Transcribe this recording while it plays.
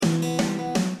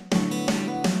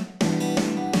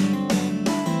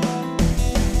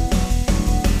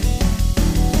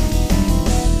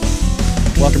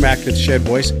Welcome back to The Shed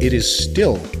Boys. It is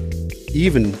still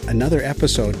even another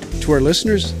episode. To our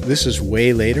listeners, this is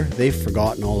way later. They've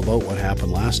forgotten all about what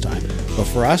happened last time. But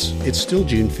for us, it's still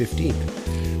June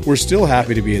 15th. We're still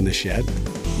happy to be in the shed.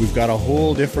 We've got a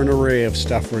whole different array of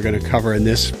stuff we're going to cover in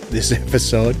this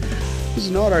episode. This is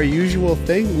not our usual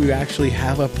thing. We actually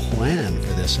have a plan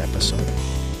for this episode.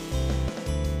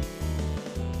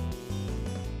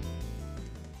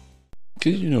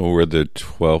 Did you know we're the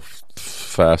 12th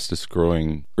fastest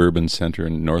growing urban center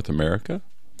in North America?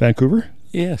 Vancouver?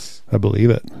 Yes. I believe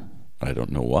it. I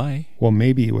don't know why. Well,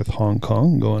 maybe with Hong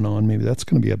Kong going on, maybe that's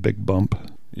going to be a big bump.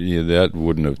 Yeah, that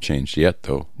wouldn't have changed yet,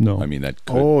 though. No. I mean, that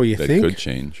could, could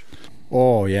change.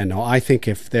 Oh, yeah, no. I think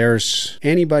if there's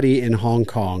anybody in Hong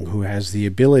Kong who has the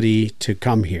ability to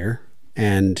come here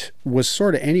and was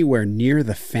sort of anywhere near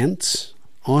the fence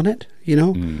on it, you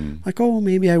know, like, oh,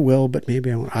 maybe I will, but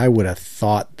maybe I won't. I would have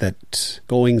thought that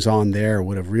goings on there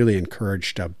would have really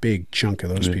encouraged a big chunk of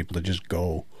those people to just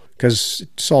go, because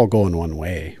it's all going one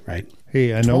way, right?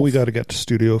 Hey, I know we got to get to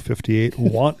Studio 58,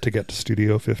 want to get to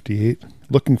Studio 58.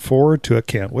 Looking forward to it.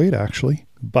 Can't wait, actually.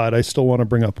 But I still want to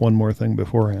bring up one more thing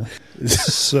beforehand.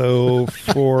 So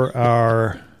for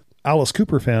our Alice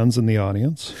Cooper fans in the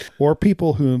audience, or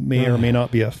people who may or may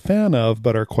not be a fan of,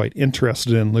 but are quite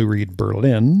interested in Lou Reed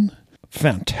Berlin,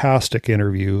 fantastic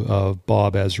interview of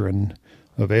Bob Ezrin,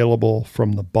 available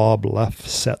from the Bob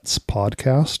Lefsetz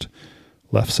podcast.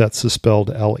 Lefsetz is spelled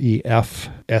Lefsetz.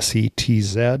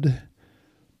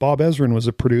 Bob Ezrin was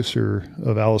a producer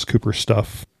of Alice Cooper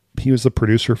stuff. He was the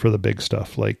producer for the big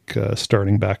stuff, like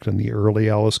starting back in the early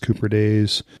Alice Cooper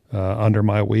days. Under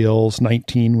My Wheels,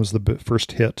 19 was the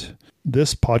first hit.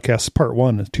 This podcast is part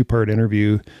one, a two-part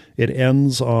interview. It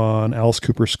ends on Alice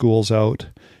Cooper School's Out.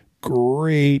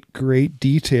 Great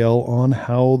detail on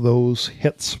how those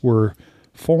hits were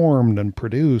formed and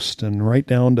produced, and right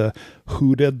down to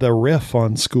who did the riff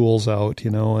on School's Out,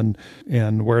 you know,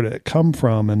 and where did it come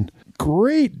from, and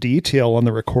great detail on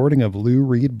the recording of Lou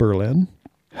Reed Berlin.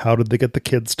 How did they get the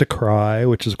kids to cry?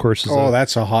 Which is, of course,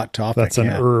 that's a hot topic. That's an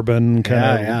urban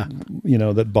kind of, you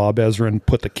know, that Bob Ezrin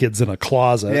put the kids in a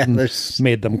closet and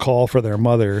made them call for their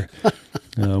mother,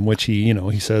 which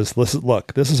he says, listen,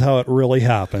 look, this is how it really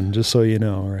happened, just so you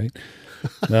know,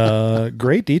 right?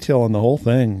 Great detail on the whole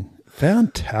thing.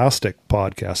 Fantastic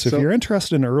podcast. If you're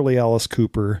interested in early Alice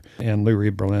Cooper and Lou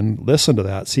Reed Berlin, listen to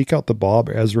that. Seek out the Bob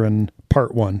Ezrin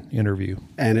part one interview.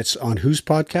 And it's on whose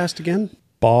podcast again?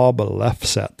 Bob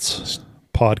Lefsetz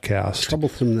podcast.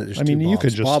 Troublesome that there's you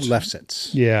could just Bob Lefsetz.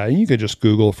 Yeah, and you could just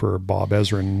Google for Bob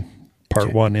Ezrin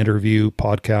part one interview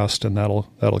podcast, and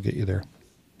that'll get you there.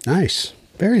 Nice,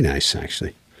 very nice,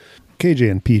 actually.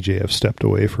 KJ and PJ have stepped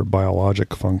away for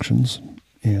biologic functions,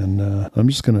 and I'm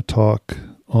just going to talk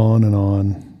on and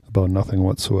on about nothing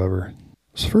whatsoever.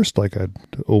 So first, I'd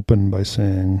open by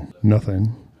saying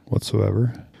nothing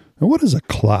whatsoever. And what is a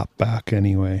clapback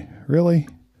anyway? Really?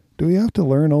 Do we have to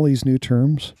learn all these new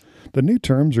terms? The new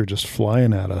terms are just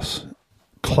flying at us.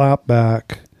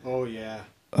 Clapback. Oh, yeah.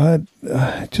 I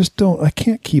just don't, I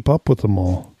can't keep up with them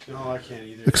all. No, I can't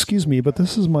either. Excuse me, but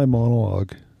this is my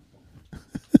monologue.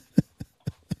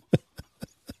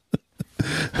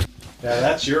 Yeah,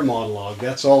 that's your monologue.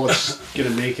 That's all that's going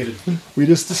to make it. We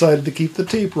just decided to keep the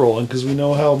tape rolling because we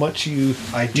know how much you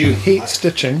hate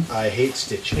stitching. I hate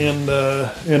stitching.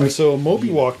 And so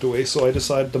Moby walked away, so I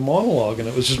decided to monologue, and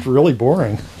it was just really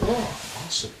boring. Oh,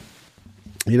 awesome.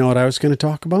 You know what I was going to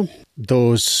talk about?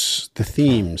 The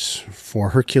themes for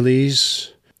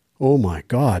Hercules. Oh my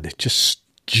God, it just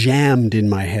jammed in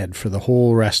my head for the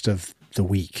whole rest of the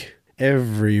week.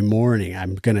 Every morning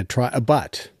I'm going to try,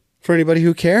 but for anybody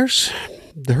who cares,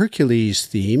 the Hercules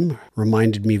theme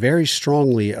reminded me very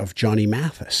strongly of Johnny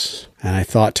Mathis. And I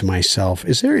thought to myself,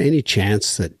 is there any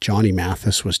chance that Johnny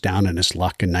Mathis was down in his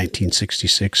luck in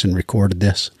 1966 and recorded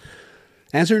this?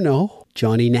 Answer no,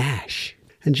 Johnny Nash.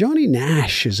 And Johnny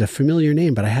Nash is a familiar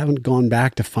name, but I haven't gone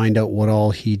back to find out what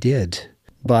all he did.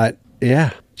 But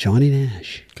yeah, Johnny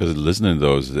Nash. Because listening to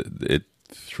those, it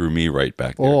threw me right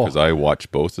back there, because I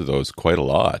watched both of those quite a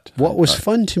lot. What was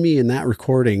fun to me in that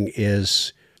recording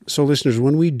is, so listeners,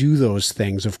 when we do those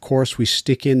things, of course, we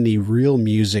stick in the real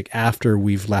music after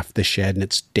we've left the shed, and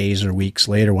it's days or weeks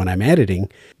later when I'm editing.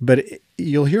 But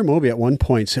you'll hear Moby at one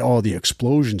point say, oh, the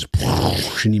explosions,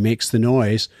 and he makes the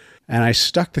noise. And I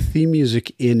stuck the theme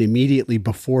music in immediately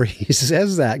before he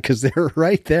says that, because they're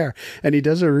right there. And he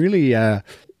does a really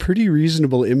pretty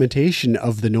reasonable imitation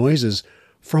of the noises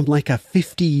from like a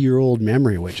 50-year-old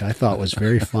memory, which I thought was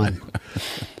very fun.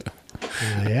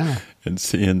 Yeah. and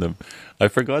seeing them. I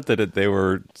forgot that they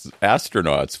were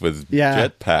astronauts with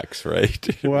jetpacks,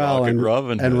 right? Well, Rocket and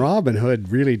Robin Hood. and Robin Hood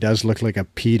really does look like a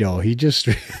pedo.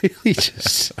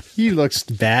 He looks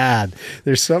bad.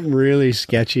 There's something really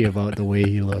sketchy about the way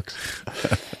he looks.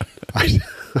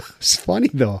 It's funny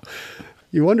though.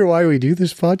 You wonder why we do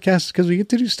this podcast? Because we get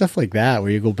to do stuff like that,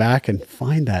 where you go back and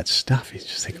find that stuff. You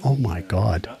just think, oh my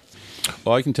God.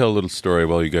 Well, I can tell a little story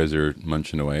while you guys are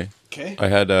munching away. Okay. I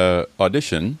had a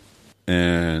audition,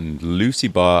 and Lucy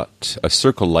bought a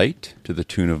circle light to the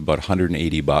tune of about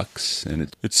 $180,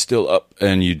 and it's still up.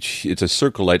 And it's a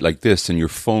circle light like this, and your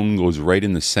phone goes right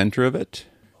in the center of it,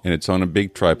 and it's on a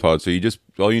big tripod. So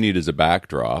all you need is a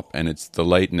backdrop, and it's the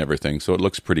light and everything. So it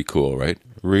looks pretty cool, right?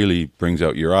 Really brings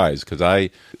out your eyes, because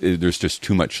there's just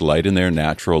too much light in there,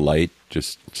 natural light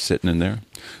just sitting in there.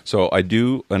 So I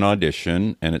do an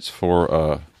audition, and it's for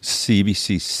a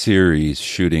CBC series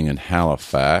shooting in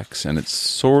Halifax, and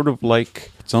it's almost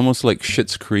like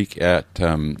Schitt's Creek at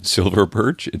Silver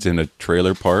Birch. It's in a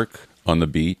trailer park on the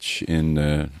beach in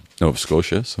Nova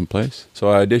Scotia, someplace. So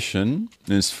I audition,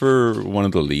 and it's for one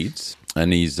of the leads,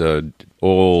 and he's a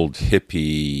old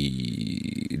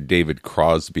hippie. David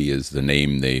Crosby is the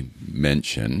name they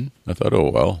mention. I thought, oh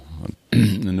well.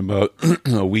 And about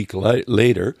a week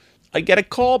later, I get a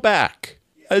call back.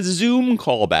 A Zoom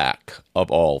callback, of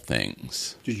all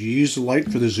things. Did you use the light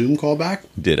for the Zoom callback?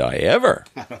 Did I ever?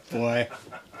 Attaboy.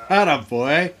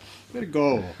 Way to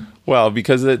go. Well,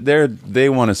 because they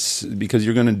want to, because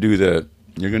you're going to do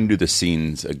the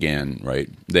scenes again, right?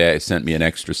 They sent me an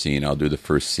extra scene. I'll do the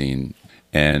first scene,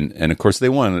 and of course they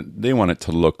want it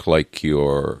to look like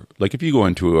if you go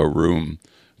into a room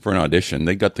for an audition,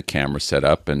 they got the camera set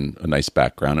up and a nice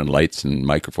background and lights and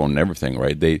microphone and everything,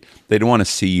 right? They don't want to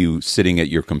see you sitting at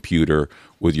your computer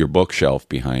with your bookshelf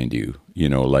behind you,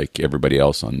 like everybody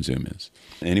else on Zoom is.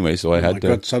 Anyway, so I had to.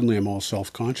 God, suddenly I'm all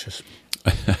self-conscious.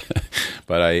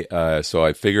 But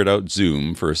I figured out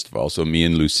Zoom first of all. So me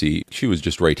and Lucy, she was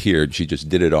just right here, and she just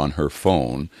did it on her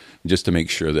phone just to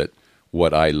make sure that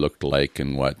what I looked like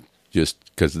and just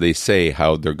because they say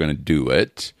how they're going to do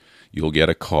it. You'll get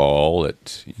a call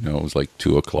at, it was like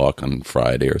 2:00 on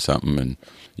Friday or something, and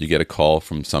you get a call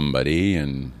from somebody,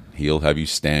 and he'll have you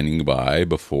standing by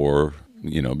before,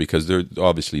 because they're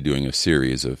obviously doing a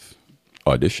series of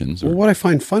auditions. Well, what I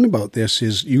find fun about this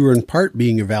is you were in part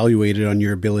being evaluated on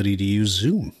your ability to use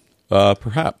Zoom.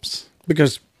 Perhaps.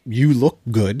 Because you look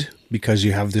good because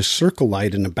you have this circle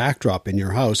light in the backdrop in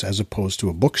your house as opposed to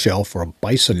a bookshelf or a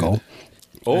bicycle.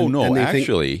 Oh, and no, they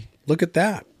actually. Think, look at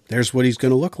that. There's what he's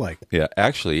going to look like. Yeah,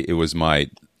 actually, it was my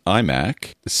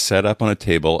iMac set up on a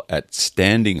table at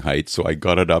standing height, so I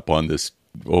got it up on this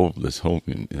whole,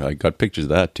 I got pictures of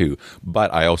that too.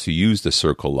 But I also used the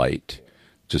circle light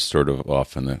just sort of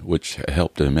off which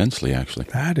helped immensely, actually.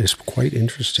 That is quite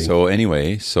interesting. So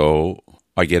anyway,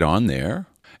 I get on there,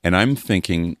 and I'm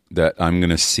thinking that I'm going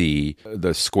to see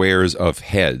the squares of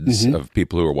heads of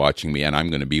people who are watching me, and I'm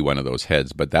going to be one of those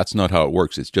heads. But that's not how it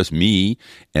works. It's just me,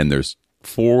 and there's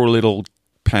 4 little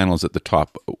panels at the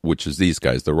top, which is these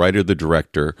guys: the writer, the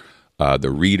director,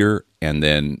 the reader, and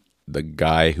then the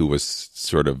guy who was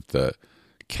sort of the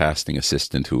casting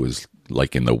assistant, who was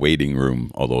like in the waiting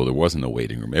room, although there wasn't a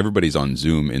waiting room. Everybody's on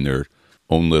Zoom in their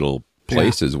own little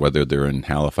places, whether they're in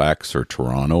Halifax or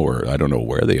Toronto or I don't know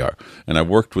where they are. And I've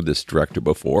worked with this director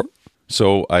before.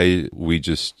 So I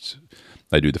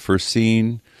do the first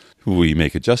scene, we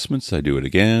make adjustments, I do it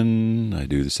again, I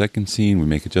do the second scene, we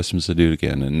make adjustments, I do it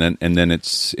again, and then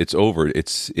it's over.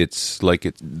 It's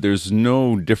like there's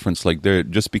no difference, like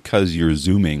just because you're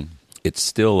Zooming, it's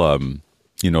still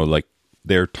like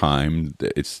their time.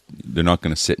 They're not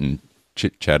going to sit and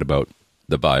chit chat about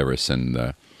the virus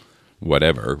and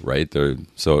whatever, right?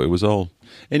 So it was all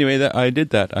anyway. I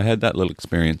did that. I had that little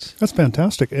experience. That's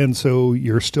fantastic. And so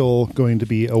you're still going to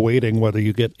be awaiting whether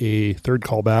you get a third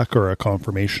call back or a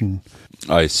confirmation.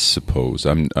 I suppose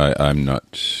I'm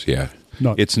not. Yeah,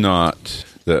 it's not.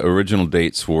 The original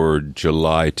dates were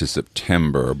July to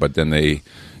September, but then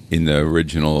in the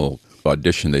original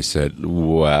audition they said,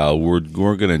 well, we're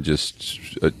going to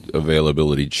just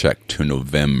availability check to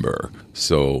November.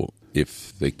 So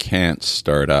if they can't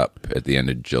start up at the end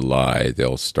of July,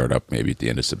 they'll start up maybe at the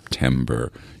end of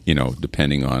September,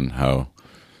 depending on how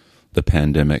the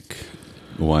pandemic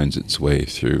winds its way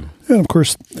through. And of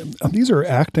course, these are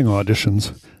acting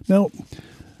auditions. Now,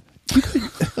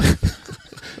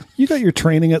 you got your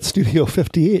training at Studio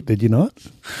 58, did you not?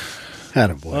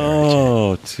 Attaboy.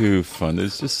 Oh, too fun.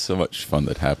 There's just so much fun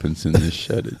that happens in this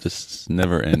shed. It's just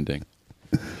never ending.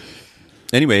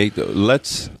 Anyway,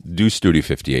 let's do Studio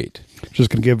 58. Just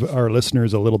going to give our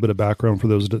listeners a little bit of background for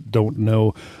those that don't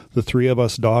know. The three of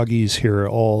us doggies here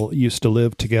all used to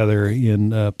live together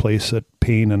in a place at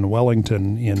Payne and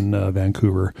Wellington in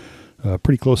Vancouver,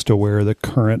 pretty close to where the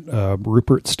current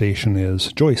Rupert station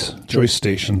is, Joyce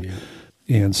Station. Yeah.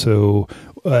 And so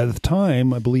at the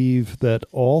time, I believe that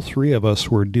all three of us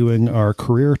were doing our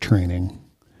career training.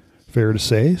 Fair to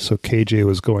say. So KJ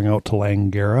was going out to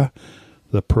Langara,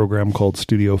 the program called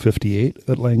Studio 58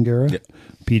 at Langara. Yep.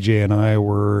 PJ and I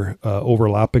were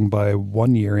overlapping by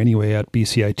 1 year anyway at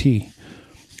BCIT.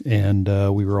 And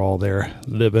we were all there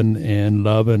living and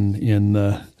loving in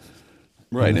the...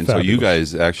 Right, and so you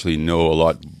guys actually know a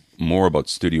lot more about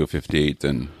Studio 58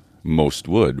 than most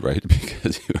would, right?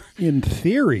 Because in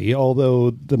theory,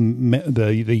 although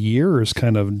the year is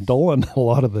kind of dulling a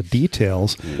lot of the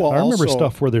details. Well, I remember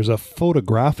stuff where there's a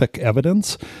photographic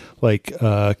evidence, like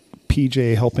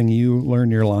PJ helping you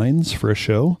learn your lines for a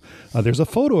show. There's a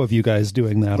photo of you guys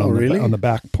doing that on the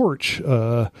back porch,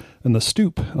 in the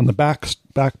stoop, on the back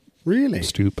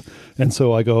stoop. And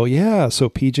so I go, yeah, so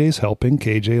PJ's helping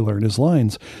KJ learn his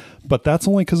lines. But that's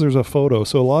only because there's a photo.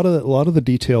 So a lot of the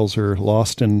details are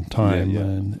lost in time. Yeah.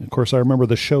 And of course, I remember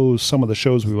some of the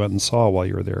shows we went and saw while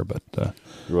you were there. But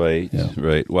right.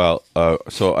 Well,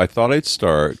 so I thought I'd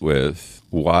start with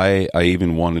why I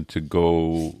even wanted to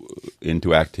go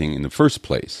into acting in the first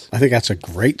place. I think that's a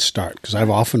great start because I've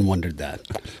often wondered that.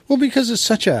 Well, because it's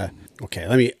such a... Okay,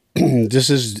 let me... This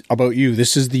is about you.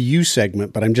 This is the you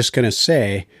segment, but I'm just going to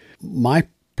say my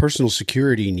personal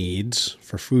security needs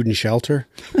for food and shelter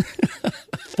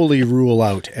fully rule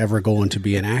out ever going to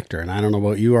be an actor. And I don't know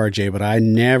about you, RJ, but I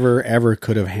never, ever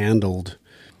could have handled,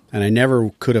 and I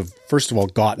never could have, first of all,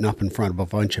 gotten up in front of a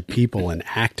bunch of people and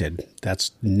acted.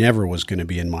 That's never was going to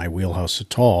be in my wheelhouse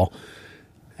at all.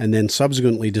 And then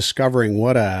subsequently discovering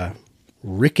what a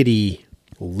rickety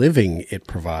living it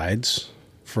provides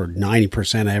for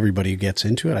 90% of everybody who gets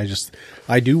into it.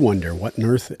 I do wonder what on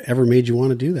earth ever made you want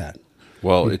to do that.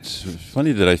 Well, it's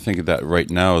funny that I think of that right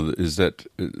now is that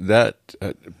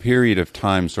period of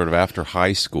time sort of after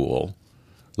high school,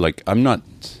 like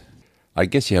I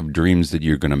guess you have dreams that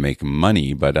you're going to make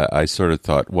money, but I sort of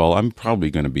thought, well, I'm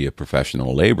probably going to be a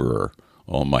professional laborer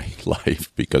all my life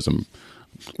because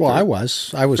I was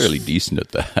fairly decent at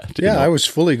that. Yeah, I was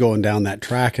fully going down that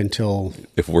track until...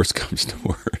 If worse comes to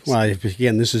worse. Well,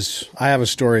 again, I have a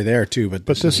story there too, but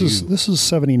this is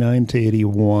 79 to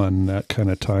 81, that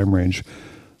kind of time range.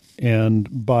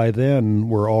 And by then,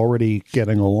 we're already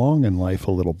getting along in life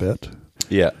a little bit.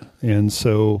 Yeah. And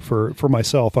so for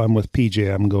myself, I'm with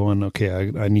PJ. I'm going,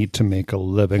 okay, I need to make a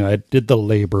living. I did the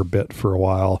labor bit for a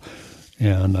while,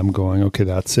 and I'm going, okay,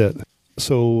 that's it.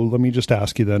 So let me just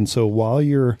ask you then, so while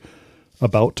you're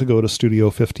about to go to Studio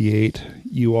 58,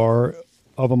 you are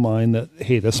of a mind that,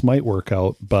 hey, this might work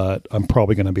out, but I'm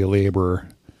probably going to be a laborer,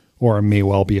 or I may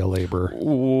well be a laborer.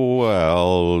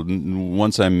 Well,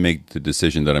 once I make the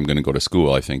decision that I'm going to go to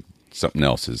school, I think something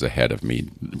else is ahead of me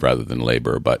rather than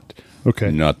labor, but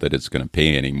not that it's going to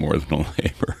pay any more than a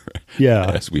labor,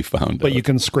 as we found out. But you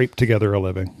can scrape together a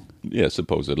living. Yeah,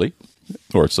 supposedly.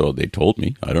 Or so they told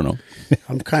me. I don't know.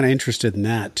 I'm kind of interested in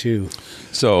that, too.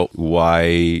 So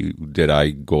why did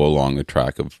I go along the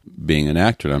track of being an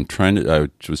actor? I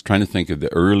was trying to think of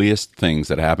the earliest things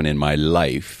that happened in my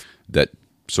life that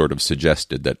sort of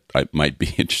suggested that I might be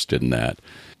interested in that.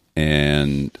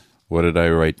 And what did I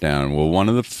write down? Well, one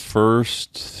of the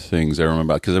first things I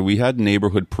remember, because we had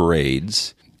neighborhood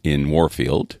parades in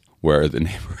Warfield where the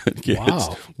neighborhood kids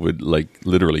would, like,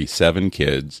 literally 7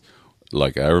 kids.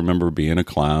 Like, I remember being a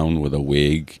clown with a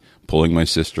wig, pulling my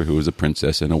sister, who was a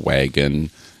princess, in a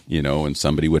wagon, and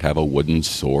somebody would have a wooden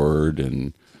sword.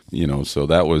 And, so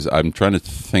that was, I'm trying to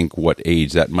think what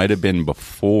age. That might have been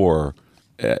before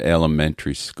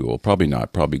elementary school. Probably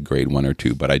not, probably grade 1 or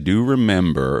 2. But I do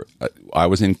remember I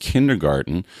was in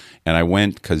kindergarten, and I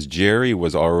went because Jerry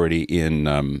was already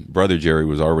Brother Jerry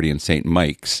was already in St.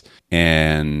 Mike's.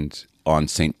 And on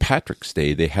St. Patrick's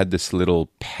Day, they had this little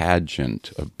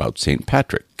pageant about St.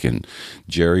 Patrick, and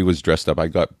Jerry was dressed up. I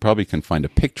probably can find a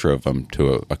picture of him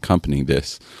to accompany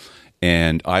this.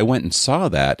 And I went and saw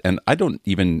that, and I don't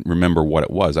even remember what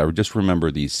it was. I just remember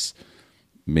these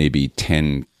maybe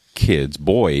 10 kids,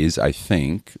 boys, I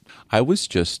think. I was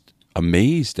just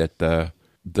amazed at the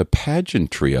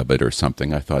pageantry of it or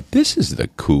something. I thought, this is the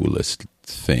coolest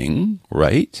thing,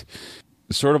 right?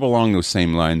 Sort of along those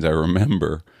same lines, I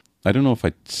remember, I don't know if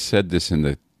I said this in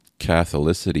the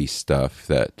Catholicity stuff,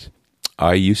 that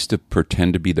I used to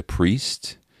pretend to be the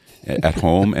priest at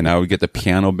home, and I would get the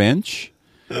piano bench,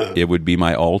 It would be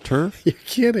my altar. You're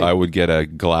kidding. I would get a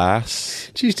glass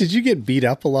Jeez, did you get beat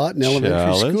up a lot in elementary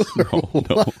chalice.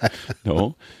 school?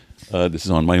 No. This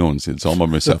is on my own. It's all by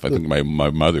myself. I think my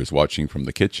mother's watching from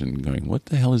the kitchen going, what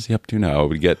the hell is he up to now? I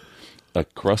would get a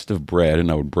crust of bread and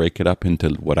I would break it up into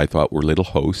what I thought were little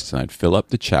hosts, and I'd fill up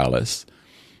the chalice.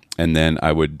 And then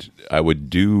I would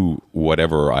do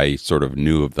whatever I sort of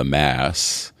knew of the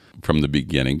Mass from the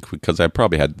beginning, because I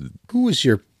probably had... Who was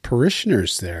your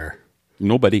parishioners there?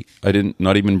 Nobody. I didn't,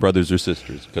 not even brothers or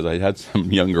sisters, because I had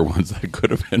some younger ones that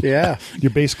could have been. Yeah.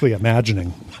 You're basically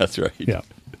imagining. That's right. Yeah.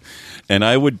 And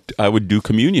I would do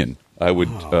communion. I would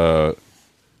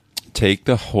take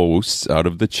the hosts out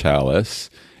of the chalice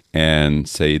and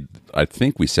say, I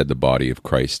think we said the body of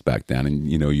Christ back then,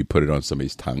 and you put it on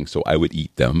somebody's tongue. So I would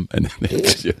eat them, and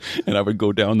I would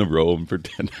go down the row and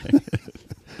pretend.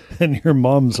 And your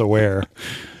mom's aware.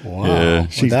 Wow. Yeah.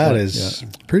 Well, that is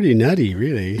pretty nutty,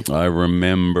 really. I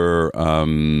remember a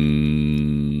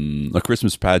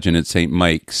Christmas pageant at St.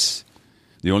 Mike's.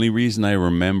 The only reason I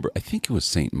remember, I think it was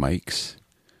St. Mike's,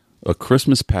 a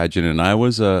Christmas pageant, and I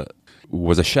was a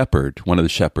shepherd, one of the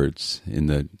shepherds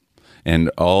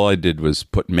and all I did was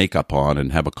put makeup on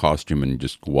and have a costume and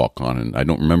just walk on. And I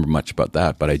don't remember much about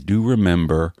that, but I do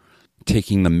remember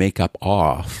taking the makeup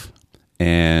off,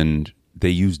 and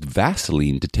they used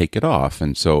Vaseline to take it off.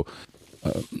 And so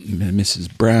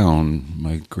Mrs. Brown,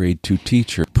 my grade 2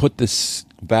 teacher, put this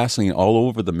Vaseline all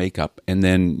over the makeup and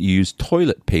then used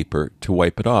toilet paper to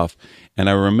wipe it off. And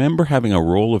I remember having a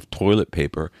roll of toilet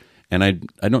paper, and I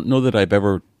don't know that I've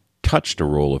ever touched a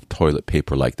roll of toilet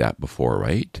paper like that before,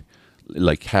 right?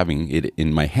 Like having it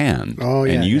in my hand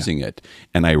and using it.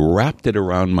 And I wrapped it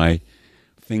around my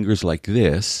fingers like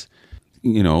this,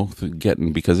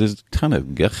 because there's a ton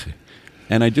of...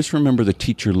 And I just remember the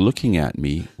teacher looking at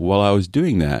me while I was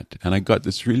doing that. And I got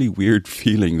this really weird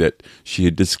feeling that she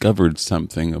had discovered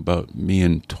something about me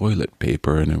and toilet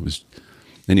paper. And it was...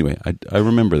 Anyway, I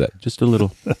remember that. Just a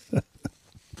little...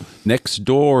 Next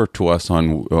door to us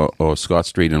on Scott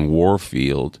Street in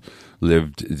Warfield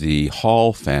lived the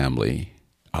Hall family.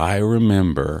 I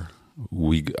remember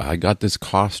I got this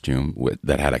costume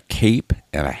that had a cape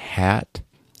and a hat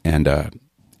and a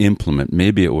implement.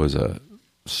 Maybe it was a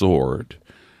sword,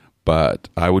 but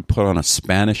I would put on a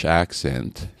Spanish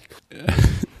accent.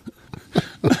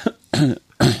 I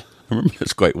remember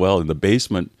this quite well, in the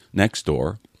basement next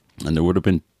door, and there would have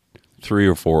been 3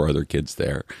 or 4 other kids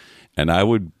there, and I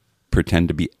would pretend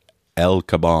to be El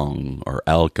Kabong or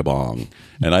Al Kabong,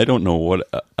 and I don't know what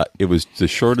it was. The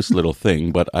shortest little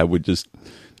thing, but I would just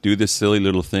do this silly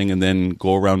little thing and then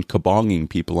go around kabonging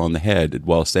people on the head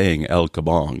while saying El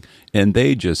Kabong, and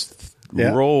they just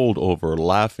rolled over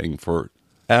laughing for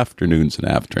afternoons and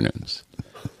afternoons.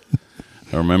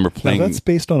 I remember playing... Now that's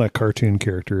based on a cartoon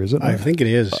character, is it? I think it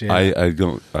is. Yeah. I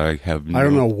don't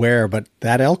know where, but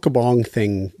that El Kabong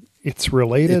thing... It's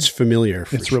related. It's familiar.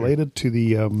 It's related to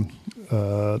the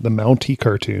Mountie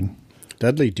cartoon.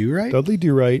 Dudley Do-Right? Dudley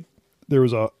Do-Right. There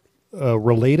was a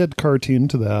related cartoon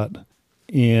to that,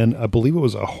 and I believe it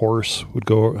was a horse would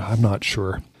go... I'm not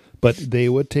sure. But they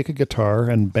would take a guitar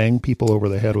and bang people over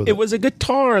the head with it. It was a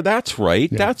guitar. That's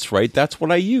right. Yeah. That's right. That's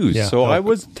what I used. Yeah. So I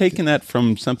was taking that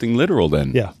from something literal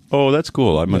then. Yeah. Oh, that's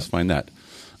cool. I must find that.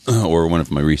 Or one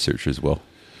of my researchers will.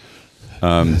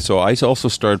 So I also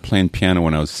started playing piano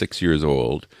when I was 6 years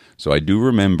old. So I do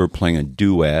remember playing a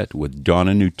duet with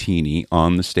Donna Nutini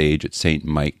on the stage at St.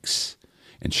 Mike's.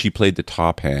 And she played the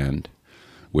top hand,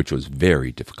 which was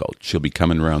very difficult. She'll be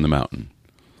coming around the mountain.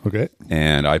 Okay.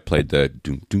 And I played the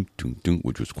doom, doom, doom, doom,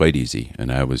 which was quite easy.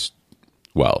 And I was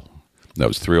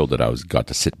thrilled that I got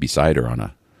to sit beside her on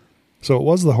a... So it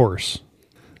was the horse.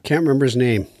 Can't remember his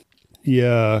name.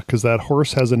 Yeah, because that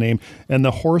horse has a name. And the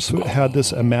horse had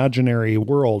this imaginary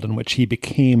world in which he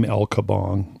became El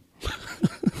Kabong.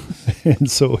 And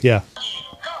so, yeah.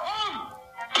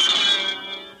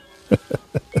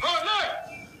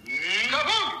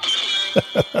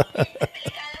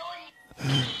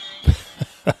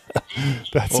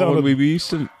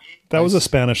 That was a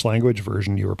Spanish language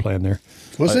version you were playing there.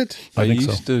 Was it? I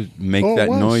used to make that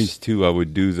noise too. I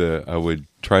would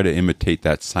try to imitate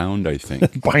that sound, I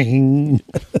think. Bang.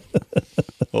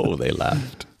 Oh, they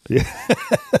laughed. Yeah.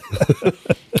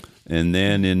 And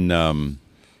then in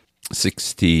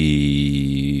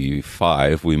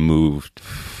 65, we moved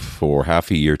for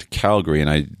half a year to Calgary, and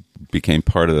I became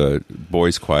part of the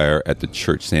boys' choir at the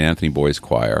church, St. Anthony Boys'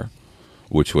 Choir,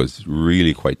 which was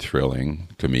really quite thrilling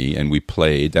to me. And we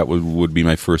played. That would be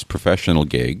my first professional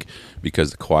gig,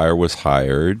 because the choir was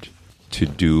hired to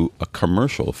do a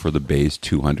commercial for the Bay's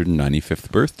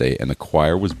 295th birthday. And the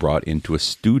choir was brought into a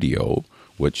studio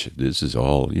which this is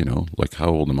all, like how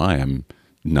old am I? I'm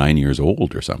 9 years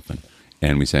old or something.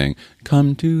 And we sang,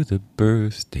 "Come to the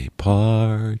birthday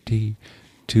party,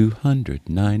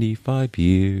 295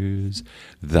 years,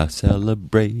 the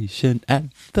celebration at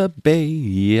the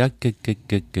Bay."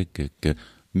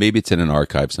 Maybe it's in an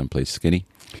archive someplace, Skinny.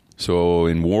 So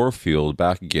in Warfield,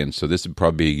 back again, so this would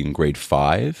probably be in grade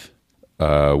 5.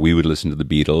 We would listen to the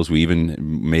Beatles. We even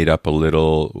made up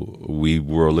we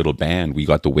were a little band. We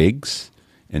got the Wigs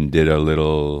and did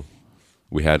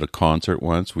we had a concert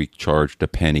once. We charged a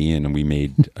penny and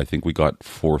I think we got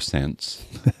 4 cents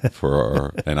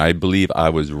and I believe I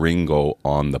was Ringo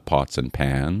on the Pots and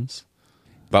Pans.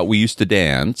 But we used to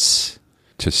dance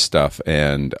to stuff.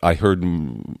 And I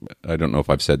don't know if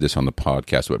I've said this on the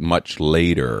podcast, but much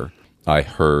later I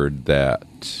heard that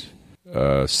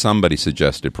somebody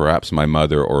suggested, perhaps my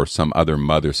mother or some other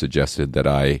mother suggested, that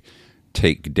I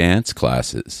take dance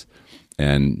classes.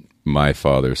 And my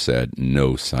father said,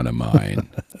 "No, son of mine."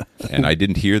 And I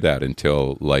didn't hear that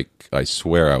until, I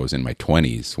swear I was in my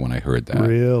 20s when I heard that.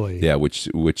 Really? Yeah, which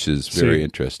is very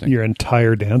interesting. Your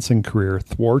entire dancing career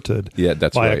thwarted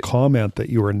that's by right. a comment that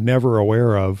you were never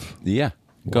aware of. Yeah.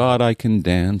 Wow. God, I can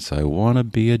dance. I want to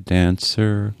be a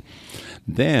dancer.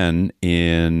 Then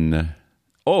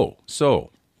so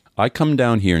I come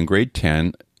down here in grade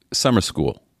 10, summer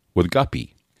school with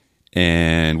Guppy.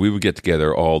 And we would get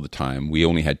together all the time. We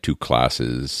only had 2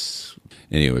 classes,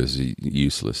 and it was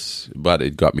useless. But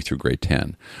it got me through grade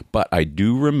 10. But I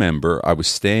do remember I was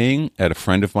staying at a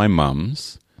friend of my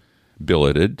mom's,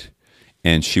 billeted,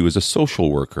 and she was a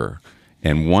social worker.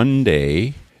 And one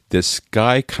day, this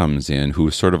guy comes in who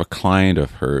was sort of a client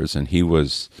of hers, and he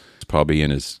was probably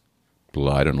in his,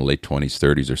 late 20s,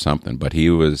 30s or something. But he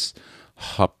was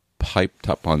hyped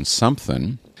up on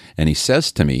something, and he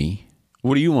says to me,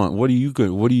 "What do you want? What are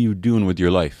you doing with your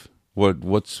life? What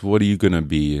are you going to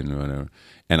be?" And whatever.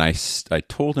 And I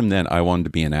told him then I wanted to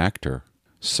be an actor.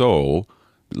 So,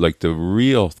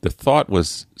 the thought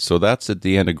was, so that's at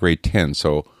the end of grade 10.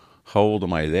 So how old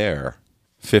am I there?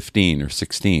 15 or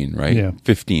 16, right? Yeah.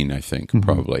 15, I think,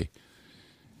 probably.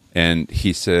 And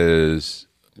he says,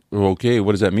 "Okay,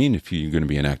 what does that mean if you're going to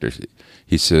be an actor?"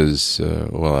 He says,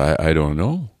 "Well, I don't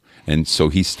know." And so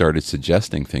he started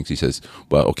suggesting things. He says,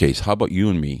 "Well, okay, so how about you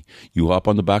and me? You hop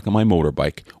on the back of my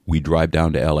motorbike. We drive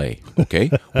down to L.A.,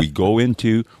 okay? we go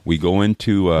into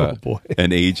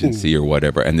an agency or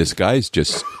whatever." And this guy's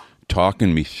just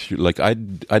talking me through.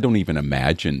 I don't even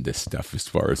imagine this stuff as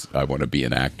far as I want to be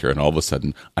an actor. And all of a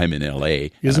sudden, I'm in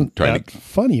L.A. Isn't that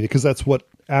funny? Because that's what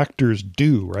actors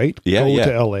do, right? Yeah, Go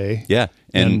to L.A. Yeah,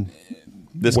 and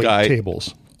this wait guy,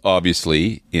 tables.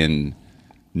 Obviously, in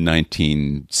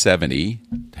 1970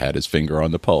 had his finger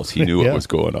on the pulse. He knew what was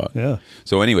going on. Yeah.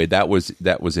 So anyway, that was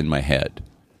in my head.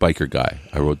 Biker guy.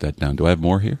 I wrote that down. Do I have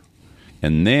more here?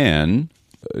 And then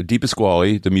Deepa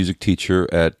Pasquale, the music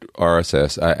teacher at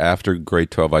RSS, after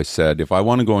grade 12, I said, if I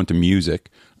want to go into music,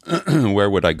 where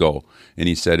would I go? And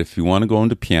he said, if you want to go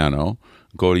into piano,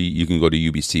 you can go to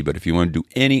UBC. But if you want to do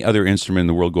any other instrument in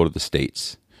the world, go to the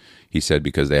States. He said,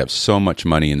 because they have so much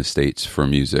money in the States for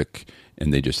music,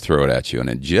 and they just throw it at you. And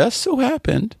it just so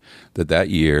happened that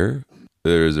year,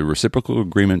 there's a reciprocal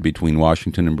agreement between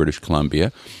Washington and British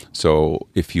Columbia. So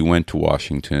if you went to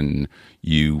Washington,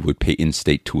 you would pay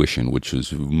in-state tuition, which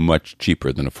was much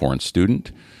cheaper than a foreign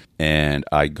student. And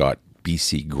I got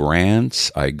BC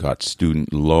grants. I got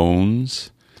student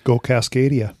loans. Go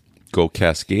Cascadia. Go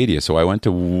Cascadia. So I went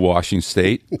to Washington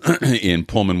State in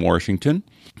Pullman, Washington,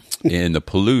 in the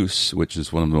Palouse, which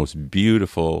is one of the most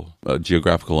beautiful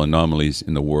geographical anomalies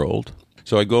in the world.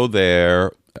 So I go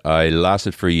there. I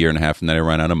lasted for a year and a half, and then I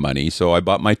ran out of money. So I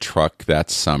bought my truck that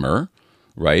summer,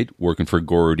 right, working for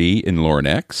Gordy in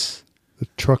Lornex. The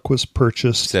truck was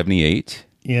purchased 78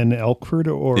 in Elkford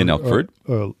or in Elkford.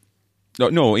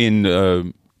 No,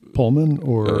 in Pullman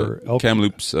or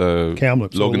Kamloops.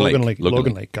 Kamloops, Logan Lake.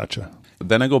 Logan Lake. Gotcha.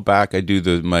 Then I go back. I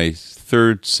do my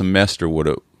third semester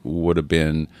would have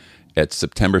been at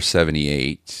September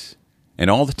 78. And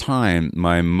all the time,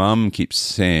 my mom keeps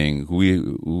saying,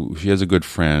 she has a good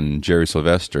friend, Jerry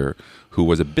Sylvester, who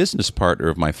was a business partner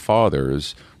of my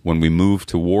father's. When we moved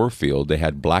to Warfield, they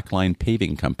had Blackline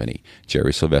Paving Company,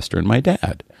 Jerry Sylvester and my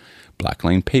dad.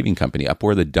 Blackline Paving Company, up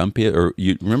where the dump is, or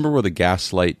you remember where the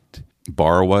Gaslight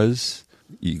bar was?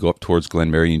 You go up towards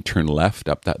Glenmary and you turn left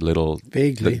up that little...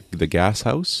 Vaguely. The gas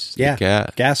house? Yeah,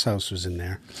 gas house was in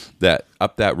there.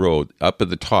 Up that road, up at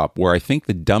the top, where I think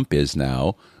the dump is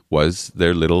now, was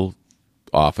their little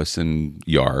office and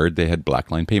yard. They had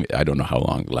Blackline Paving. I don't know how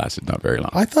long it lasted, not very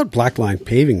long. I thought Blackline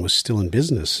Paving was still in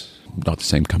business. Not the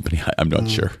same company. I'm not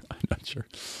sure.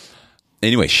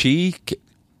 Anyway,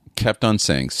 kept on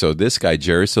saying. So this guy,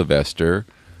 Jerry Sylvester,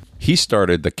 he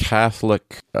started the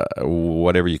Catholic,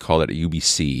 whatever you call it, at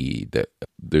UBC.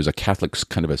 There's a Catholic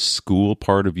kind of a school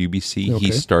part of UBC. Okay.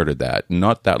 He started that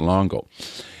not that long ago.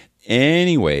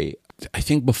 Anyway, I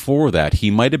think before that, he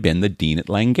might have been the dean at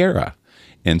Langara.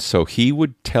 And so he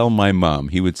would tell my mom,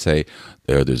 he would say,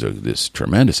 there's this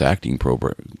tremendous acting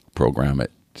program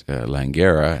at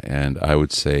Langara. And I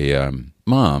would say,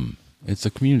 Mom, it's a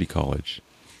community college.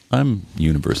 I'm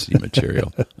university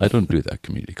material. I don't do that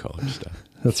community college stuff.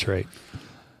 That's right.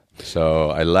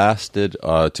 So I lasted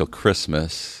till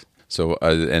Christmas. So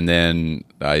and then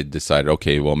I decided,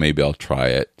 okay, well, maybe I'll try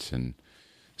it. And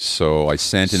so I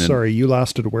sent in Sorry, you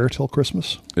lasted where till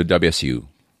Christmas? the WSU.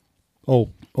 Oh,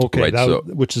 okay. Right,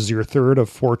 Which is your third of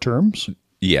 4 terms?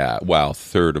 Yeah, well,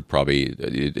 third of probably,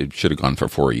 it should have gone for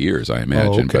 4 years, I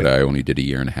imagine, okay. but I only did a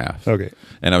year and a half. Okay.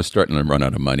 And I was starting to run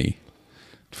out of money,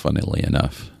 funnily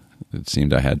enough. It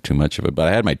seemed I had too much of it, but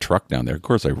I had my truck down there. Of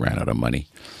course, I ran out of money.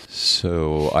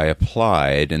 So I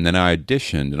applied, and then I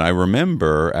auditioned, and I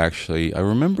remember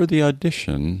the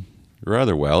audition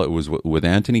rather well. It was with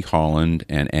Anthony Holland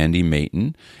and Andy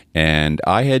Mayton, and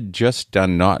I had just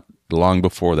done, not long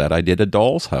before that, I did A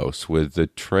Doll's House with the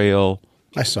Trail...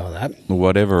 I saw that.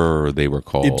 Whatever they were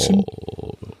called. Ibsen?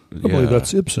 I believe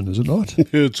that's Ibsen, is it not?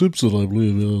 It's Ibsen, I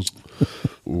believe it is.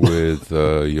 With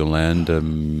Yolanda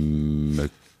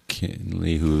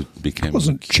McKinley, who became... It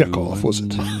wasn't Chekhov, was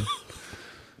it?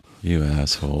 You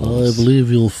assholes. I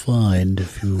believe you'll find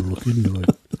if you look into it.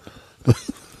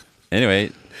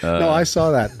 Anyway. No, I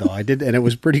saw that, though. I did, and it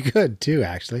was pretty good, too,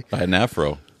 actually. I had an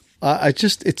afro.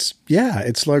 It's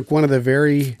like one of the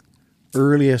very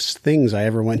earliest things I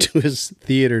ever went to his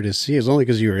theater to see. It's only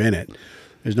because you were in it.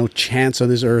 There's no chance on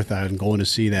this earth I'm going to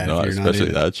see that. No, if you're not especially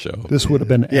in it. that show. This would have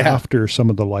been Yeah. after some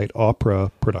of the light opera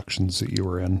productions that you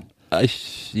were in.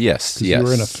 Yes. You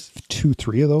were in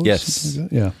 2-3 of those? Yes. Something like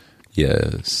that? Yeah.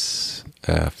 Yes.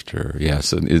 After.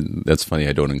 Yes. And that's funny.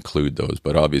 I don't include those,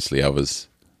 but obviously I was,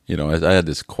 I had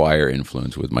this choir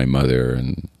influence with my mother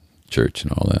and church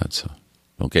and all that. So,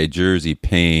 okay. Jersey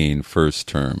Payne, first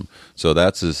term. So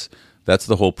that's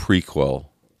the whole prequel.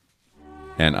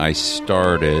 And I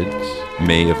started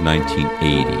May of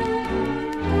 1980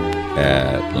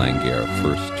 at Langara,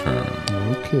 first term.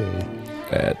 Okay.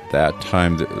 At that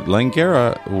time,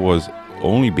 Langara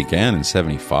began in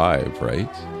 75, right?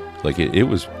 Like it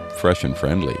was fresh and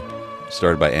friendly.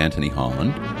 Started by Anthony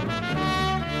Holland.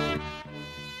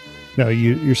 Now,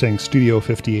 you're saying Studio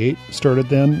 58 started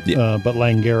then, Yeah. but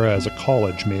Langara as a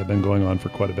college may have been going on for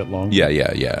quite a bit longer. Yeah.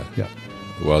 Yeah.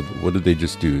 Well, what did they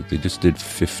just do? They just did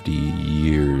 50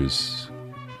 years.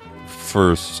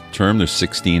 First term, there's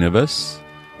 16 of us.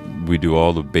 We do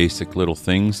all the basic little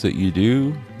things that you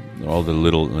do, all the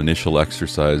little initial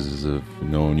exercises of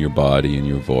knowing your body and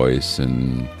your voice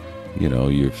and,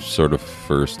 your sort of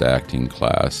first acting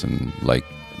class. And like,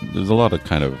 there's a lot of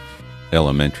kind of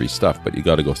elementary stuff, but you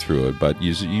got to go through it. But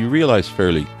you realize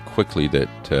fairly quickly that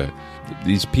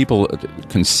these people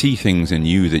can see things in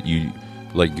you that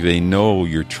like they know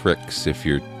your tricks if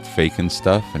you're faking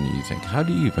stuff, and you think, how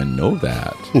do you even know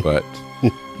that? But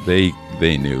they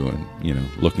knew,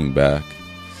 and looking back.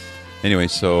 Anyway,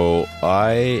 so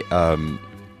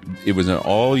it was an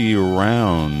all year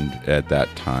round at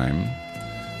that time,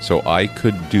 so I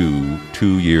could do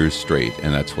 2 years straight,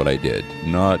 and that's what I did.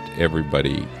 Not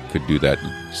everybody could do that.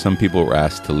 Some people were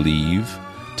asked to leave,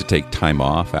 to take time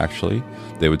off, actually.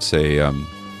 They would say,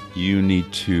 you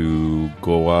need to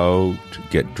go out,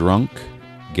 get drunk,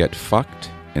 get fucked,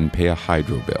 and pay a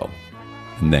hydro bill,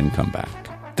 and then come back.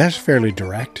 That's fairly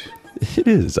direct. It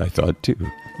is, I thought, too.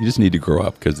 You just need to grow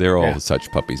up, because they're all such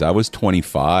puppies. I was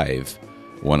 25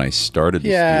 when I started the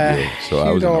studio, so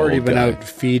I was you'd an already old been guy. out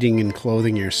feeding and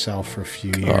clothing yourself for a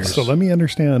few years. So let me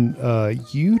understand.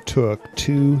 You took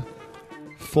 2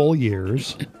 full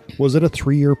years. Was it a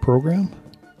 3-year program?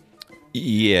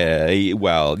 Yeah,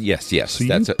 well, yes. So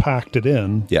that's you it. packed it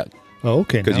in. Yeah, Oh,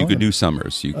 okay. because you now could I- do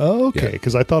summers. Okay,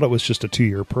 because I thought it was just a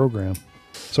 2-year program.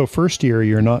 So first year,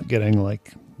 you're not getting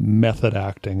like method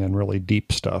acting and really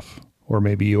deep stuff, or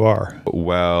maybe you are.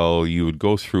 Well, you would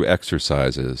go through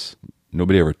exercises.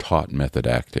 Nobody ever taught method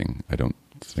acting, I don't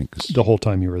think. The whole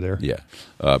time you were there. Yeah.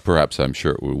 Perhaps I'm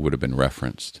sure it would have been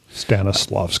referenced.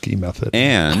 Stanislavski method.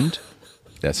 And,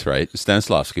 that's right,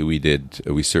 Stanislavski,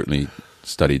 we certainly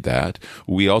studied that.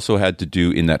 We also had to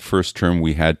do, in that first term,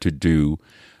 we had to do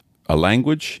a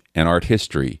language and art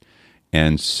history.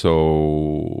 And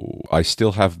so I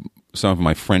still have some of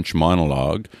my French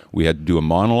monologue. We had to do a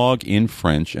monologue in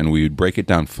French, and we would break it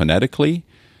down phonetically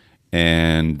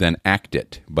and then act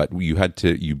it. But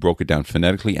you broke it down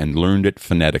phonetically and learned it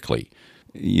phonetically.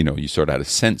 you sort of had a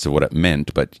sense of what it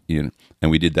meant, but and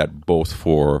we did that both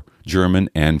for German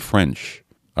and French.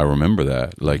 I remember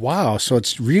that. Like, wow. So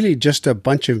it's really just a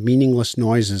bunch of meaningless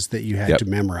noises that you had to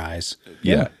memorize.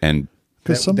 Yeah. And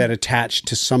that attached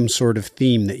to some sort of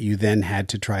theme that you then had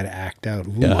to try to act out.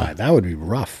 Ooh, my, that would be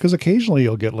rough. Because occasionally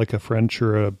you'll get like a French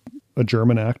or a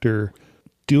German actor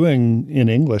doing in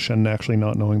English and actually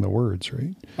not knowing the words,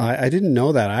 right? I didn't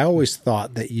know that. I always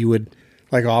thought that you would,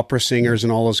 like opera singers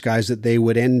and all those guys, that they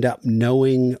would end up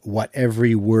knowing what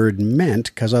every word meant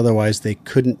because otherwise they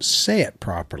couldn't say it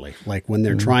properly. Like when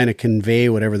they're trying to convey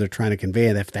whatever they're trying to convey,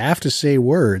 and if they have to say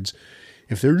words,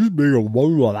 if they're just being a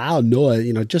I don't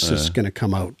know, just it's going to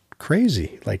come out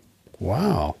crazy. Like,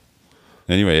 wow.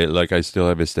 Anyway, like I still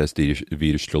have "Ist das die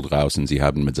Widerstuhl draußen? Sie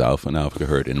haben mit Saufen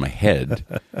aufgehört" in my head.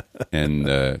 And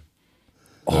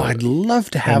I'd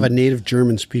love to have a native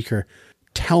German speaker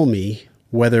tell me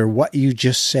whether what you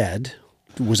just said,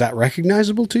 was that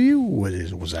recognizable to you?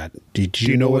 Was that? Did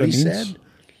you know what he said?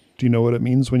 Do you know what it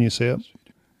means when you say it?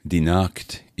 Die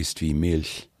Nacht ist wie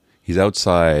Milch. He's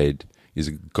outside. He's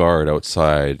a guard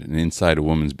outside, and inside a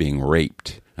woman's being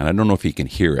raped. And I don't know if he can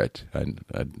hear it. I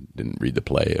didn't read the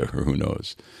play, or who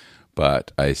knows.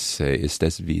 But I say, "Ist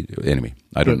das wie..." Anyway,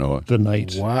 I don't know. The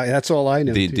night. Wow, that's all I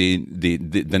know.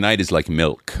 The night is like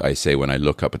milk, I say when I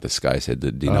look up at the sky. I said,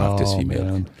 "Die Nacht ist wie Milch."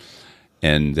 Man.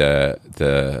 And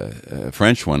the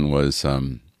French one was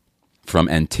from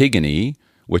Antigone,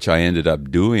 which I ended up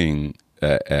doing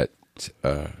at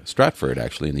Stratford,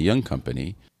 actually, in the Young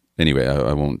Company. Anyway,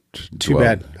 I won't. Too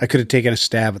bad. I could have taken a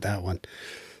stab at that one.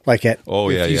 Like if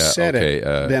you said it,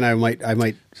 then I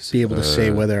might be able to say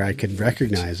whether I could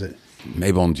recognize it.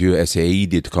 Mais bon Dieu, essayez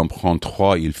de comprendre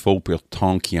trois. Il faut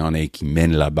pourtant qu'il y en ait qui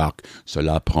mènent la barque.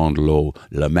 Cela prend de l'eau,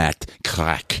 le mat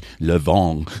craque, le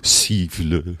vent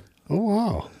siffle. Oh,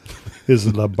 wow.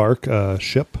 Is the bark a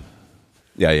ship?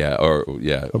 Yeah,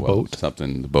 A boat?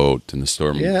 Something, the boat, and the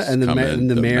storm. Yeah, and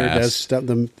the mayor does stuff.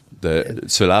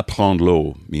 Cela prend de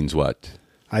l'eau means what?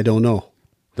 I don't know.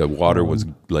 The water was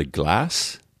like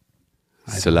glass?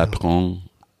 Cela prend...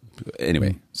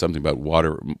 Anyway, something about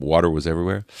water. Water was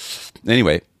everywhere.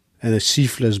 Anyway. And the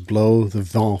siffles blow, the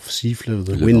vent siffle,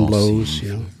 the wind blows,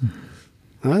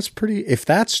 Now that's pretty... If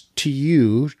that's to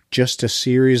you just a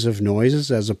series of noises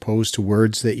as opposed to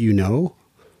words that you know,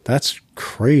 that's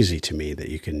crazy to me that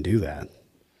you can do that.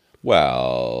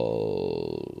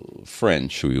 Well,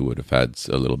 French, we would have had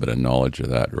a little bit of knowledge of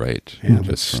that, right? Yeah,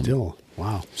 but still,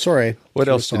 wow. Sorry. What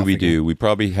else did we do? We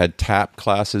probably had tap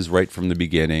classes right from the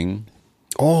beginning.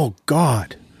 Oh,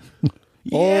 God.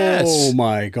 Yes. Oh,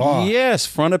 my God. Yes,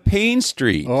 front of Payne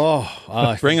Street.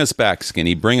 Oh, bring us back,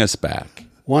 Skinny. Bring us back.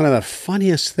 One of the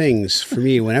funniest things for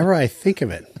me, whenever I think of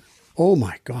it, oh,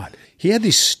 my God. He had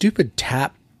these stupid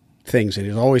tap things, and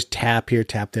he'd always tap here,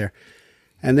 tap there.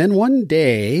 And then one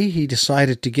day, he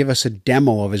decided to give us a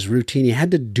demo of his routine. You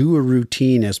had to do a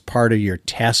routine as part of your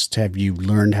test. Have you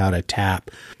learned how to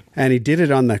tap? And he did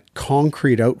it on the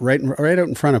concrete right out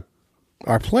in front of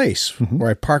our place,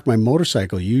 where I park my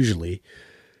motorcycle usually.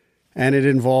 And it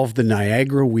involved the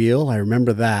Niagara wheel. I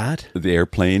remember that. The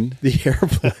airplane. The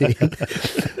airplane.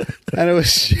 And it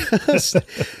was just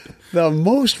the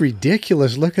most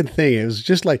ridiculous looking thing. It was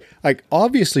just like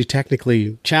obviously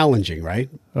technically challenging, right?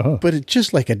 But it's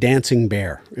just like a dancing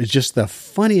bear. It's just the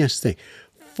funniest thing.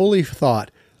 Fully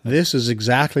thought, this is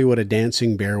exactly what a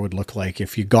dancing bear would look like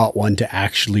if you got one to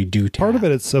actually do tap. Part of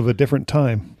it's of a different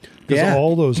time. Because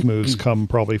all those moves come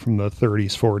probably from the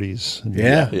 30s, 40s.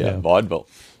 Yeah, vaudeville.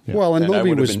 Yeah. Well, and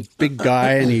Moby was a big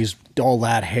guy, and he's all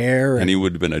that hair. And he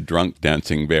would have been a drunk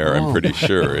dancing bear, I'm pretty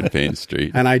sure, at Payne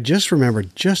Street. And I just remember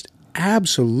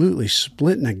absolutely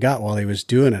splitting a gut while he was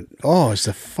doing it. Oh, it's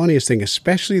the funniest thing,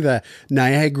 especially the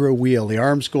Niagara wheel, the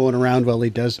arms going around while he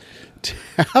does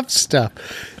tap stuff.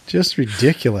 Just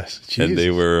ridiculous. Jeez, and they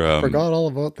were... I forgot all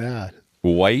about that.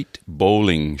 White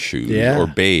bowling shoes, or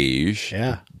beige,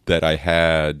 that I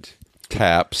had...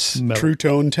 taps, True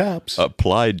Tone taps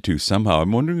applied to somehow.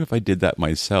 I'm wondering if I did that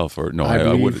myself or no.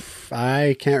 I would.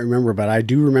 I can't remember, but I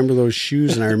do remember those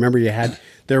shoes, and I remember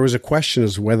there was a question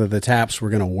as to whether the taps were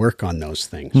going to work on those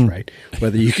things, right?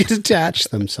 Whether you could attach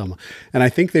them somehow, and I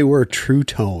think they were True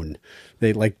Tone.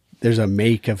 There's a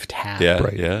make of tap,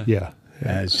 right? Yeah.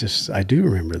 It's just I do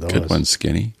remember those. Good one,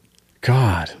 Skinny.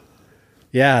 God,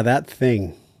 yeah, that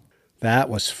thing. That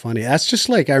was funny. That's just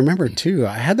like, I remember too,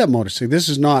 I had that motorcycle. This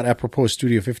is not apropos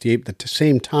Studio 58, but at the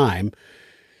same time,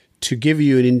 to give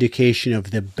you an indication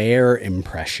of the bear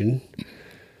impression,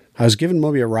 I was giving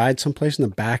Moby a ride someplace in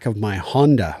the back of my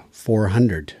Honda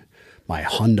 400, my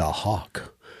Honda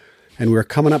Hawk. And we were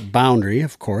coming up Boundary,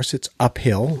 of course, it's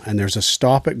uphill, and there's a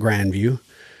stop at Grandview.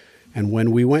 And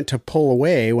when we went to pull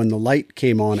away, when the light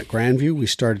came on at Grandview, we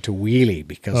started to wheelie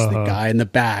because the guy in the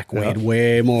back weighed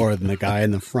way more than the guy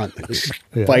in the front.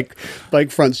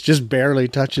 Bike front's just barely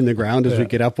touching the ground as we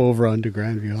get up over onto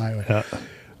Grandview Highway. Yeah.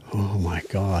 Oh my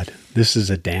God. This is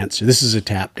a dancer. This is a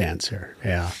tap dancer.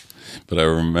 Yeah. But I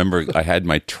remember I had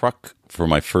my truck for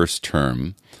my first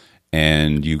term,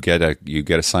 and you get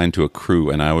assigned to a crew,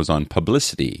 and I was on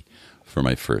publicity for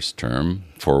my first term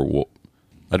for,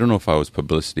 I don't know if I was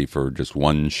publicity for just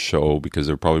one show, because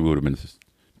there probably would have been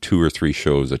 2 or 3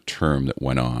 shows a term that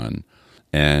went on.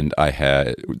 And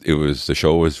the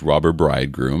show was Robber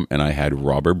Bridegroom, and I had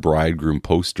Robber Bridegroom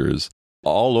posters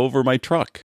all over my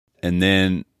truck. And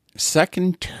then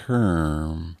second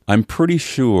term, I'm pretty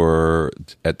sure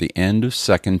at the end of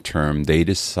second term, they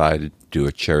decided to do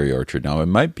a cherry orchard. Now, it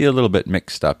might be a little bit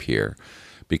mixed up here,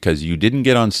 because you didn't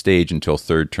get on stage until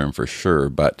third term for sure,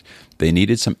 but they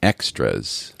needed some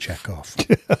extras. Check off.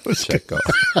 Check off.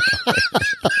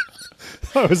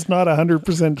 I was not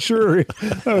 100% sure.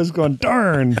 I was going,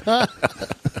 darn.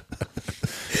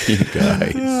 You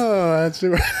guys. Oh, that's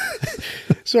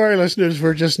sorry, listeners.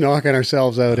 We're just knocking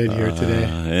ourselves out in here today.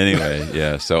 Anyway,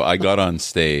 yeah. So I got on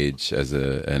stage as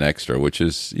an extra, which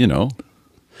is,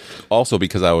 also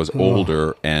because I was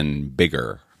older and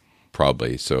bigger,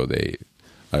 probably. So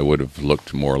I would have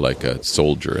looked more like a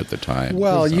soldier at the time.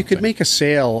 Well, you could make a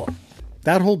sale.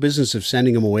 That whole business of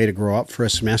sending them away to grow up for a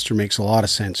semester makes a lot of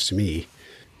sense to me,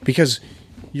 because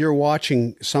you're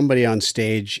watching somebody on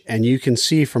stage and you can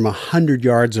see from 100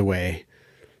 yards away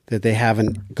that they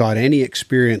haven't got any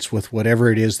experience with whatever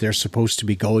it is they're supposed to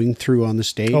be going through on the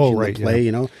stage in the play,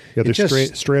 Yeah, they're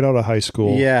straight out of high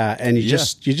school. Yeah, and you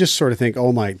just sort of think,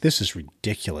 oh my, this is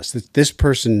ridiculous. This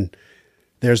person,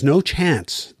 there's no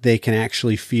chance they can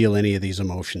actually feel any of these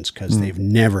emotions because they've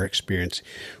never experienced.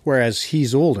 Whereas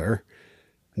he's older,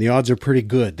 and the odds are pretty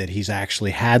good that he's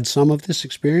actually had some of this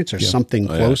experience or something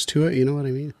close to it. You know what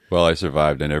I mean? Well, I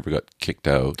survived. I never got kicked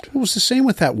out. It was the same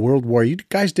with that World War. You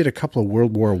guys did a couple of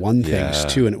World War I things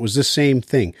too, and it was the same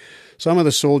thing. Some of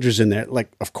the soldiers in there, like,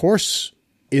 of course,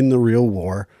 in the real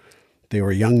war, they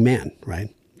were young men, right?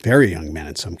 Very young men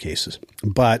in some cases.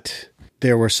 But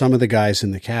there were some of the guys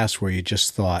in the cast where you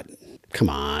just thought, come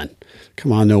on,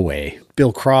 no way.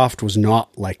 Bill Croft was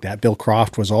not like that. Bill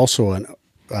Croft was also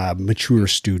a mature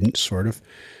student, sort of.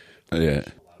 Yeah.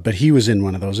 But he was in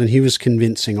one of those, and he was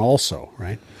convincing also,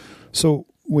 right? So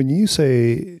when you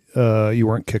say you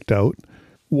weren't kicked out,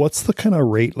 what's the kind of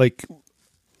rate, like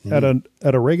at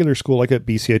a regular school, like at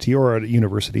BCIT or at a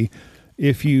university,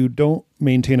 if you don't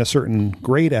maintain a certain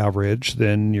grade average,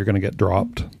 then you're going to get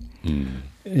dropped.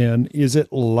 And is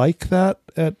it like that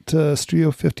at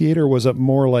Studio 58, or was it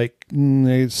more like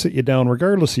they sit you down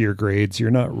regardless of your grades?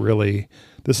 You're not really,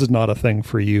 this is not a thing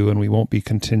for you, and we won't be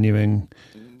continuing.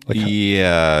 But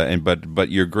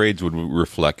your grades would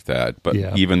reflect that. But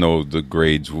even though the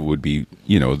grades would be,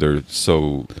 they're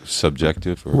so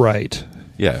subjective. Right.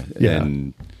 Yeah.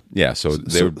 And so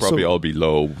they would probably all be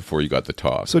low before you got the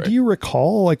top. So do you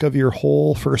recall, like, of your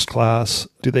whole first class,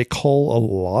 do they call a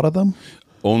lot of them?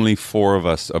 Only 4 of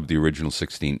us of the original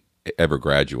 16 ever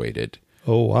graduated.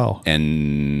 Oh, wow.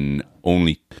 And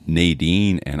only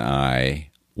Nadine and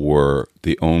I were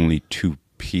the only 2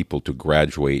 people to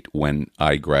graduate when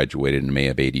I graduated in May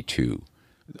of 82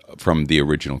 from the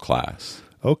original class.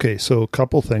 Okay, so a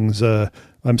couple things.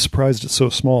 I'm surprised it's so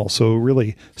small. So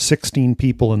really 16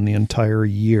 people in the entire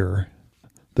year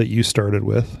that you started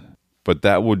with. But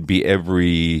that would be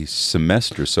every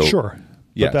semester. So sure.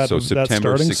 Yeah, so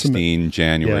September 16,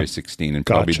 January 16, and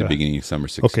probably the beginning of summer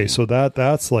 16. Okay, so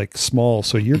that's like small.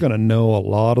 So you're going to know a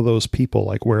lot of those people,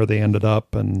 like where they ended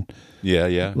up, and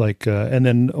like, and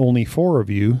then only 4 of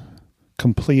you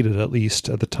completed, at least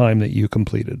at the time that you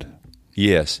completed.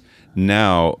 Yes.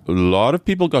 Now, a lot of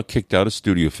people got kicked out of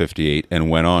Studio 58 and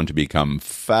went on to become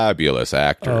fabulous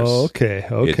actors. Oh, okay.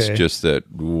 It's just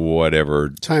that whatever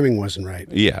timing wasn't right.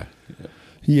 Yeah.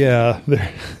 Yeah.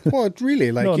 Well, it's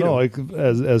really like, like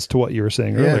as to what you were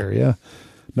saying earlier. Yeah.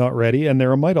 Not ready. And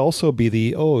there might also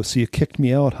be so you kicked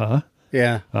me out, huh?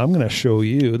 Yeah. I'm going to show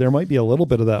you. There might be a little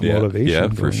bit of that motivation. Yeah,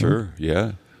 for sure.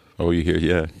 Yeah. Oh, you hear?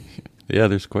 Yeah. Yeah,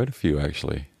 there's quite a few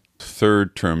actually.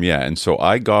 Third term. Yeah. And so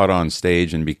I got on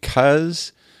stage, and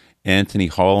because Anthony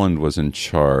Holland was in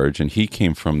charge, and he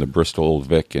came from the Bristol Old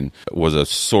Vic and was a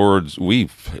swords. We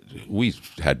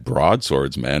had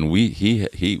broadswords, man. We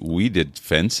did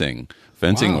fencing.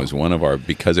 Fencing was one of our,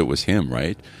 because it was him,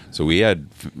 right? So we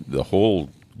had the whole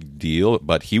deal,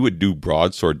 but he would do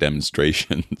broadsword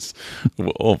demonstrations.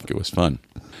 Oh, it was fun.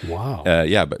 Wow.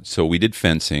 Yeah, but so we did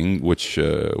fencing, which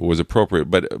was appropriate,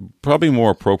 but probably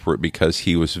more appropriate because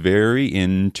he was very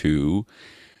into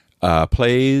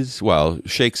plays. Well,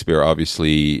 Shakespeare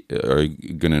obviously are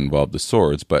going to involve the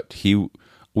swords, but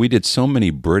we did so many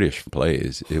British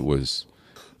plays. It was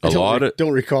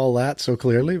don't recall that so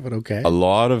clearly, but okay. a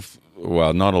lot of,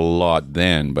 well, not a lot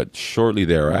then, but shortly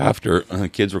thereafter,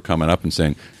 kids were coming up and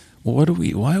saying, well,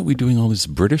 why are we doing all this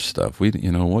British stuff?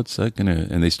 What's that gonna?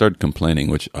 And they started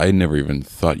complaining, which I never even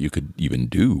thought you could even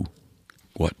do.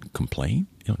 What, complain?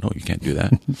 No, you can't do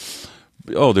that.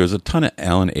 Oh, there's a ton of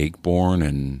Alan Ayckbourn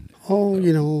and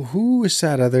who is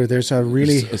that other? There's a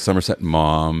really Somerset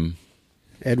Maugham.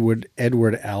 Edward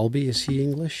Albee. Is he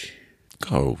English?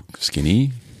 Oh,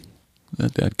 Skinny,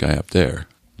 that guy up there.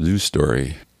 Zoo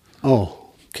Story. Oh,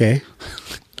 okay.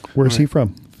 Where's he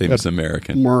from? Famous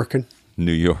American. American.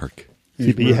 New York.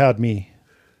 He had me.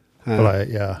 But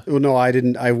yeah. Well, no, I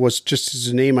didn't. I was just as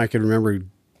a name I could remember.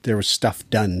 There was stuff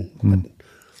done. But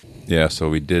Yeah, so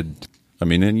we did. I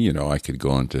mean, and I could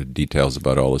go into details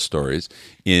about all the stories.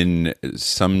 In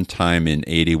sometime in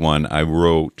 81,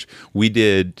 we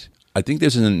did, I think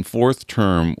this is in fourth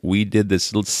term, we did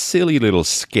this silly little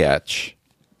sketch.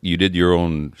 You did your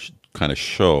own kind of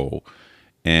show.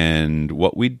 And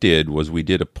what we did was we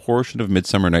did a portion of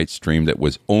Midsummer Night's Dream that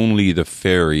was only the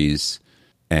fairies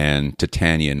and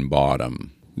Titanian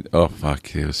Bottom. Oh,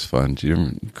 fuck, it was fun. Do you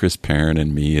remember Chris Perrin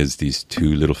and me as these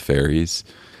two little fairies?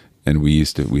 And we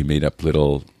had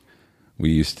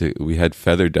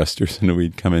feather dusters and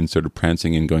we'd come in sort of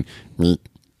prancing and going, meet,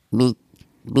 meet,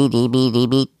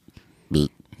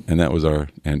 meet. And that was oh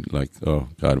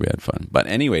God, we had fun. But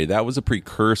anyway, that was a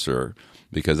precursor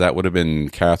because that would have been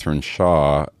Catherine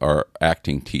Shaw, our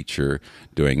acting teacher,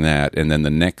 doing that. And then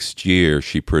the next year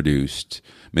she produced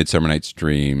Midsummer Night's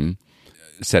Dream,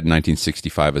 set in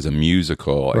 1965 as a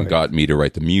musical, and got me to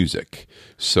write the music.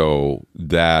 So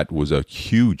that was a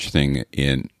huge thing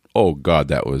oh God,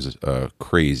 that was a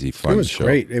crazy fun show.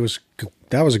 It was great.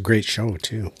 That was a great show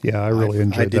too. Yeah, I really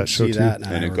enjoyed that show too. And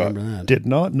I remember that. Did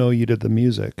not know you did the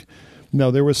music. No,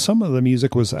 there was some of the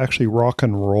music was actually rock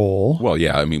and roll. Well,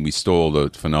 yeah, I mean, we stole the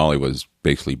finale was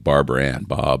basically Barbara Ann,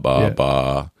 ba, ba,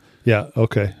 ba. Yeah,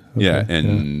 okay. Yeah,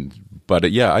 but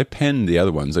I penned the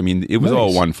other ones. I mean, it was all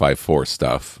 154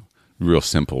 stuff, real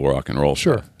simple rock and roll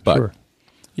stuff. But,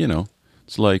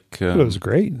 it's like... it was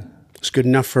great. It's good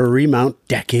enough for a remount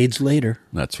decades later.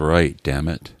 That's right, damn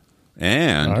it.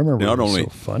 And I remember not it was only so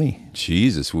funny.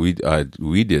 Jesus, we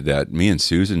did that. Me and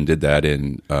Susan did that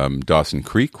in Dawson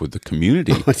Creek with the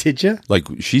community. Oh, did you? Like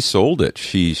she sold it.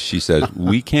 She said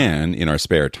we can in our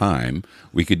spare time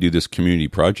we could do this community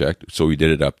project. So we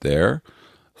did it up there.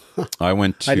 I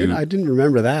went to. I didn't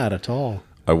remember that at all.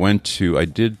 I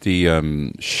did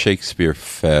the Shakespeare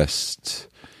Fest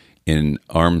in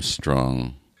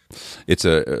Armstrong. It's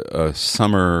a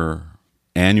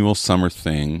annual summer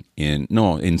thing in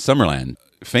Summerland.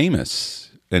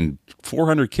 Famous. And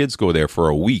 400 kids go there for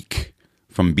a week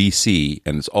from BC,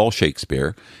 and it's all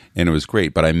Shakespeare, and it was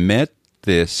great. But I met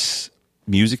this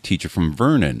music teacher from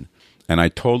Vernon, and I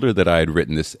told her that I had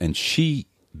written this, and she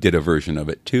did a version of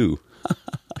it too.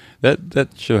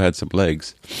 That show had some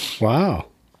legs. Wow.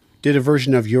 Did a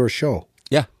version of your show?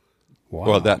 Yeah. Wow.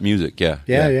 Well, that music, yeah.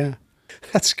 Yeah.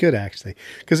 That's good, actually,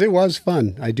 because it was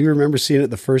fun. I do remember seeing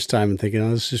it the first time and thinking,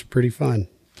 oh, this is pretty fun.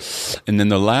 And then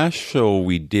the last show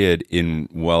we did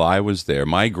while I was there,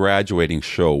 my graduating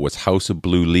show was House of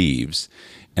Blue Leaves,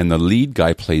 and the lead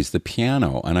guy plays the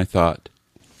piano. And I thought,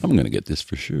 I'm going to get this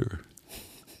for sure.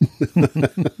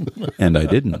 And I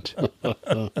didn't.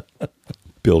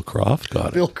 Bill Croft got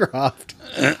it. Bill Croft.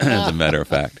 As a matter of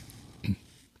fact.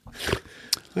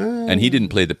 And he didn't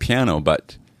play the piano,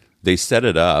 but they set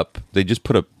it up. They just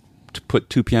put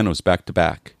two pianos back to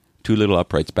back, two little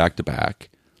uprights back to back,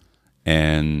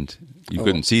 and you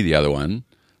couldn't see the other one.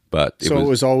 But it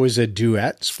was always a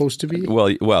duet supposed to be?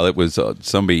 Well, it was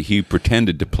somebody, he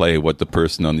pretended to play what the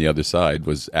person on the other side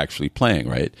was actually playing,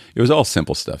 right? It was all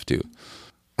simple stuff too.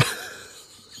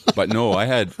 But no, I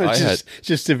had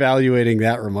just evaluating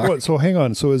that remark. So hang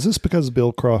on. So is this because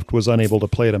Bill Croft was unable to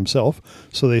play it himself?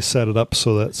 So they set it up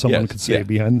so that someone could say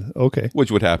behind. Okay, which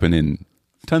would happen in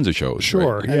tons of shows.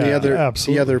 Sure, right? And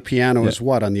the other piano is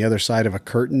what, on the other side of a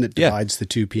curtain that divides the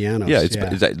two pianos. Yeah, it's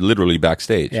literally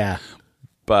backstage. Yeah,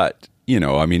 but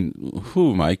I mean,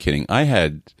 who am I kidding? I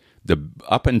had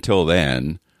up until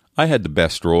then, I had the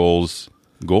best roles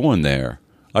going there.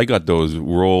 I got those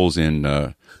roles in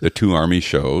the two Army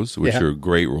shows, which are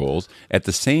great roles. At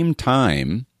the same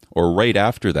time, or right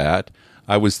after that,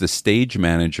 I was the stage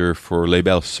manager for Les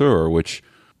Belles Sœurs, which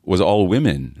was all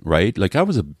women, right? Like I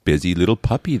was a busy little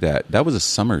puppy. That was a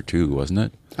summer too, wasn't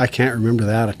it? I can't remember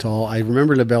that at all. I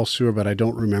remember Les Belles Sœurs, but I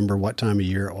don't remember what time of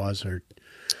year it was.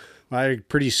 I had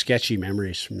pretty sketchy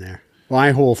memories from there.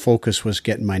 My whole focus was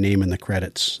getting my name in the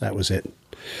credits. That was it.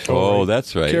 Oh,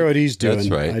 that's right. Care what he's doing. That's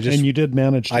right. And you did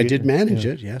manage to I did manage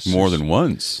it, yes. More than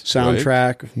once.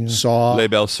 Soundtrack, Saw. Les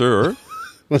Belles Sœurs.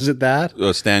 Was it that?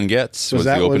 Stan Getz was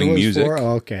that the what it opening was music. for?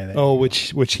 Oh, okay. Oh,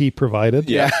 which he provided?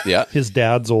 Yeah. His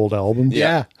dad's old album?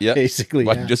 Yeah, basically,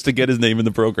 But yeah. just to get his name in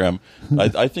the program.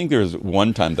 I think there was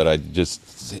one time that I just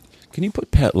said, can you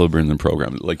put Pat Wilbur in the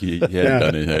program? Like he hadn't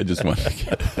done it. I just wanted to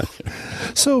get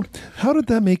it. So how did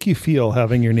that make you feel,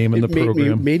 having your name in the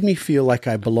program? Made me feel like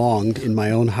I belonged in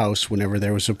my own house whenever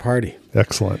there was a party.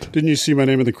 Excellent. Didn't you see my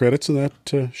name in the credits of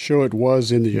that show? It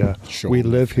was in the show. We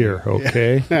live here,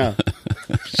 okay? Yeah.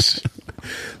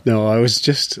 No, it was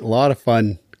just a lot of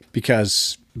fun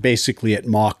because basically it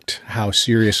mocked how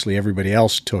seriously everybody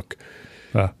else took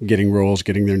getting roles,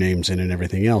 getting their names in and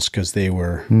everything else because they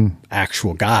were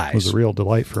actual guys. It was a real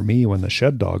delight for me when the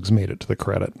Shed Dogs made it to the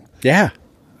credit. Yeah.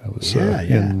 That was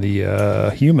in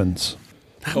the Humans.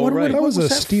 Oh, right. That was a that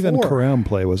Stephen for? Karam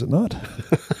play, was it not?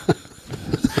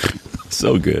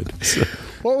 So good.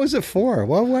 What was it for?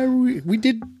 Why were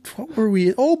what were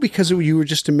we? Oh, because you were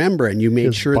just a member and you made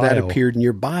His sure that bio. appeared in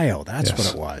your bio. That's Yes.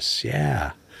 what it was.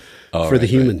 Yeah. Oh, For the right.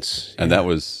 Humans. And that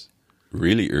was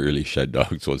really early Shed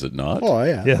Dogs, was it not? Oh,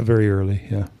 yeah. Yeah, very early,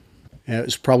 yeah. It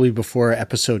was probably before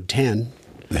episode 10.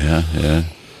 Yeah.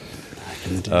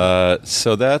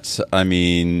 So that's, I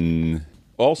mean,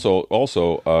 also,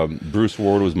 Bruce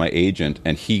Ward was my agent,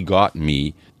 and he got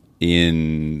me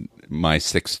in my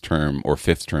 6th term or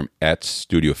 5th term at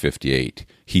Studio 58.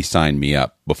 He signed me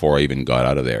up before I even got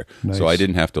out of there. Nice. So I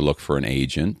didn't have to look for an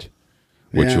agent,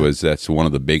 which Yeah. that's one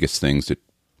of the biggest things that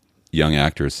young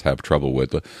actors have trouble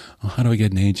with. Oh, how do I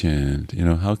get an agent?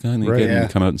 How can I Right, get him yeah.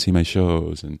 to come out and see my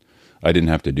shows? And I didn't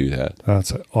have to do that.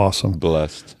 That's awesome.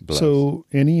 Blessed. So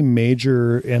any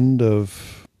major end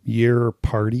of year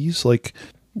parties, like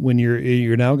when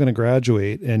you're now going to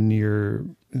graduate and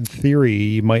in theory,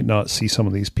 you might not see some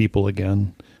of these people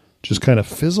again, just kind of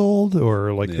fizzled,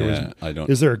 or like I don't.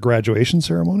 is there a graduation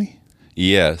ceremony?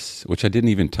 Yes, which I didn't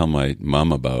even tell my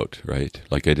mom about, right?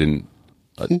 Like I didn't.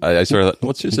 I sort of thought, well,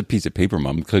 it's just a piece of paper,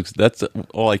 Mom, because that's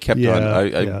all I kept on.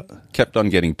 I kept on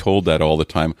getting told that all the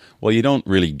time. Well, you don't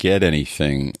really get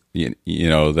anything,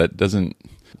 that doesn't.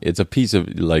 It's a piece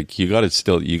of like you got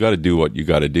to do what you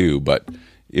got to do. But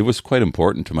it was quite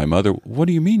important to my mother. What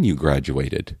do you mean you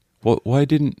graduated? Why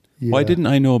didn't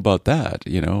I know about that?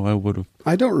 I would have.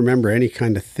 I don't remember any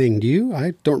kind of thing. Do you?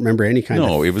 I don't remember any kind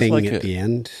No, of it was thing like at the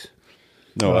end.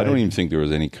 No, I don't even think there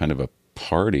was any kind of a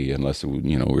party unless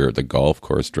we were at the golf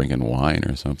course drinking wine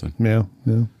or something. Yeah.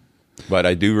 But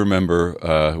I do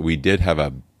remember we did have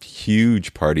a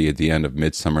huge party at the end of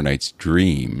Midsummer Night's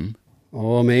Dream.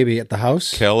 Oh, maybe at the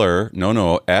house?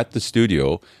 No, at the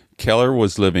studio. Keller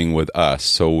was living with us.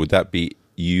 So would that be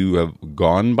you have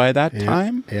gone by that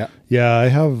time? Yeah. Yeah, I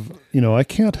have, I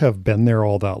can't have been there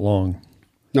all that long.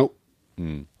 Nope.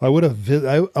 I would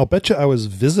have, I'll bet you I was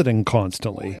visiting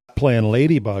constantly, playing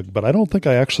Ladybug, but I don't think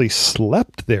I actually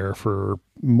slept there for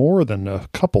more than a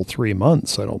couple, 3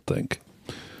 months, I don't think.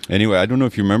 Anyway, I don't know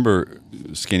if you remember,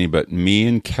 Skinny, but me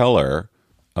and Keller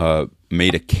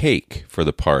made a cake for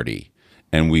the party,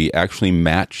 and we actually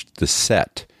matched the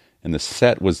set. And the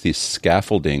set was this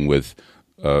scaffolding with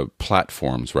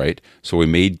platforms, right? So we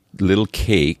made little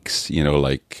cakes,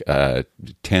 like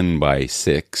 10 by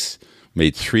 6,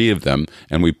 made 3 of them,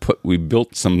 and we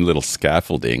built some little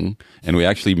scaffolding, and we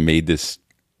actually made this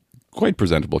quite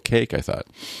presentable cake, I thought.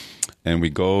 And we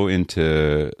go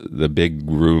into the big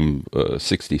room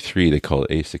 63, they call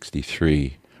it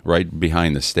A63, right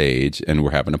behind the stage, and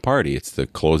we're having a party. It's the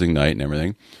closing night and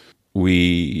everything.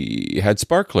 We had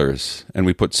sparklers, and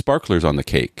we put sparklers on the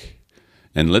cake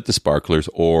and lit the sparklers,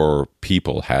 or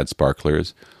people had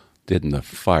sparklers. Didn't the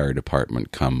fire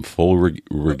department come full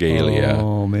regalia?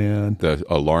 Oh, man. The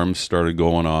alarms started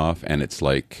going off, and it's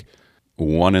like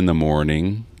 1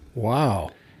 a.m.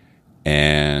 Wow.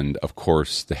 And, of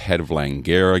course, the head of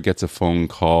Langara gets a phone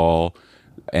call.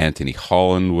 Anthony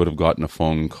Holland would have gotten a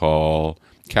phone call.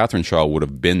 Catherine Shaw would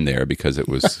have been there because it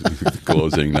was the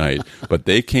closing night. But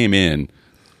they came in,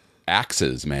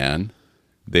 axes, man.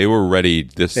 They were ready.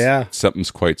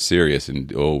 Something's quite serious. And,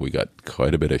 we got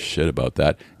quite a bit of shit about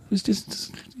that. It was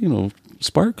just,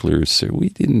 sparklers, sir.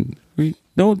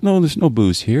 No, there's no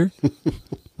booze here.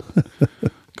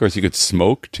 Of course, you could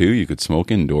smoke, too. You could smoke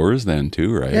indoors then,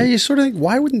 too, right? Yeah, you sort of think,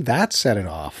 why wouldn't that set it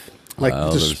off? Like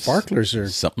Well, the there's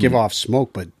sparklers something- give off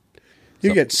smoke, but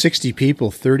you get 60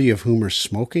 people, 30 of whom are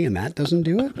smoking, and that doesn't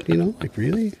do it? You know, like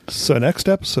really? So next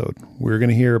episode, we're going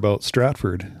to hear about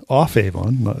Stratford off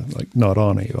Avon, not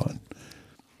on Avon.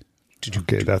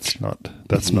 Okay, that's not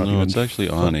No, even. it's actually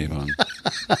on Avon.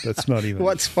 That's not even.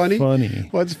 What's funny? Funny.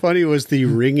 What's funny was the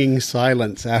ringing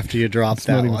silence after you dropped It's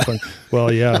that not even one. funny.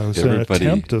 Well, yeah, it was an Everybody-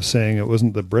 attempt of saying it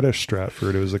wasn't the British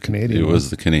Stratford; it was the Canadian. It was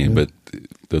the one. Canadian, but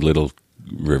the little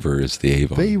river is the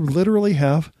Avon. They literally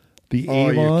have the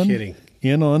Oh, you're Avon kidding.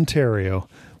 in Ontario.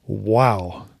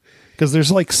 Wow, because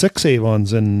there's like 6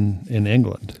 Avons in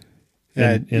England,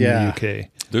 in yeah. the UK.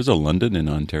 There's a London in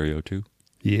Ontario too.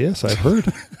 Yes, I've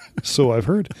heard. So I've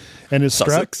heard. And is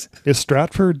Sussex?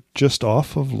 Stratford just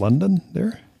off of London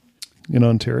there in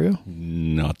Ontario?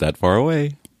 Not that far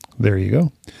away. There you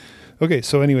go. Okay,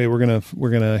 so anyway, we're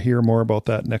gonna hear more about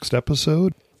that next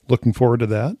episode. Looking forward to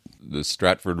that. The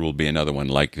Stratford will be another one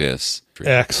like this.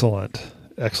 Excellent.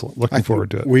 Looking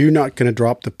forward to it. Were you not going to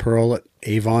drop the pearl at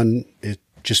Avon? It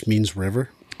just means river.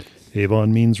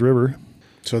 Avon means river,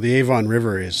 So the Avon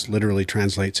River is literally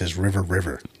translates as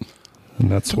river. and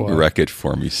that's why. Wreck it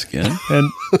for me, Skin.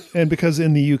 And because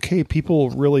in the UK people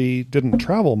really didn't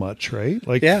travel much, right?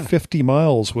 Like Yeah. 50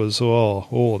 miles was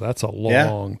that's a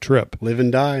long trip. Live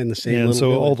and die in the same And little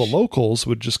so all the village. locals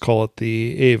would just call it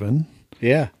the Avon,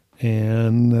 Yeah.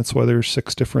 and that's why there's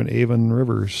 6 different Avon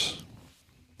rivers.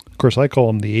 Of course, I call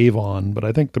them the Avon, but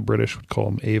I think the British would call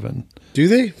them Avon. Do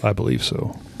they? I believe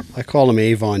so. I call them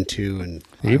Avon too, and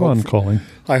Avon calling.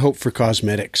 I hope for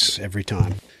cosmetics every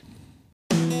time.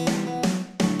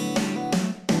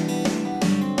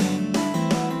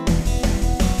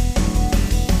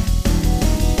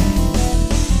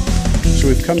 So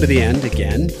we've come to the end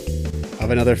again of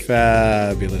another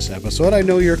fabulous episode. I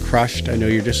know you're crushed. I know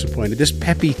you're disappointed. This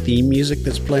peppy theme music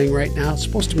that's playing right now is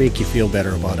supposed to make you feel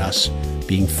better about us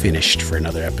being finished for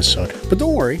another episode. But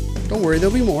don't worry.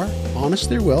 There'll be more. Honest,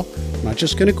 there will. I'm not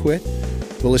just going to quit.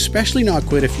 We'll especially not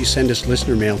quit if you send us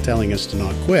listener mail telling us to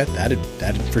not quit. That'd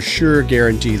for sure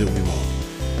guarantee that we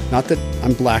won't. Not that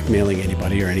I'm blackmailing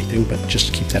anybody or anything, but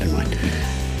just keep that in mind.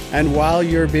 And while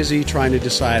you're busy trying to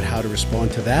decide how to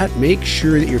respond to that, make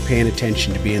sure that you're paying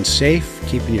attention to being safe,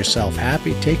 keeping yourself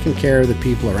happy, taking care of the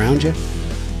people around you,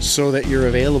 so that you're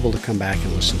available to come back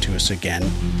and listen to us again,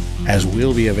 as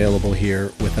we'll be available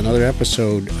here with another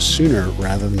episode sooner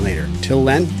rather than later. Till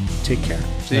then, take care.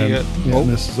 And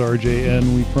this is RJ,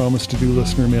 and we promise to do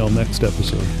listener mail next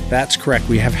episode. That's correct.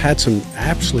 We have had some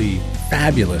absolutely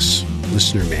fabulous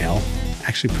listener mail,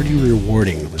 actually pretty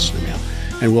rewarding listener mail,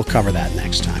 and we'll cover that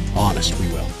next time. Honest, we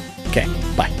will. Okay,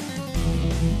 bye.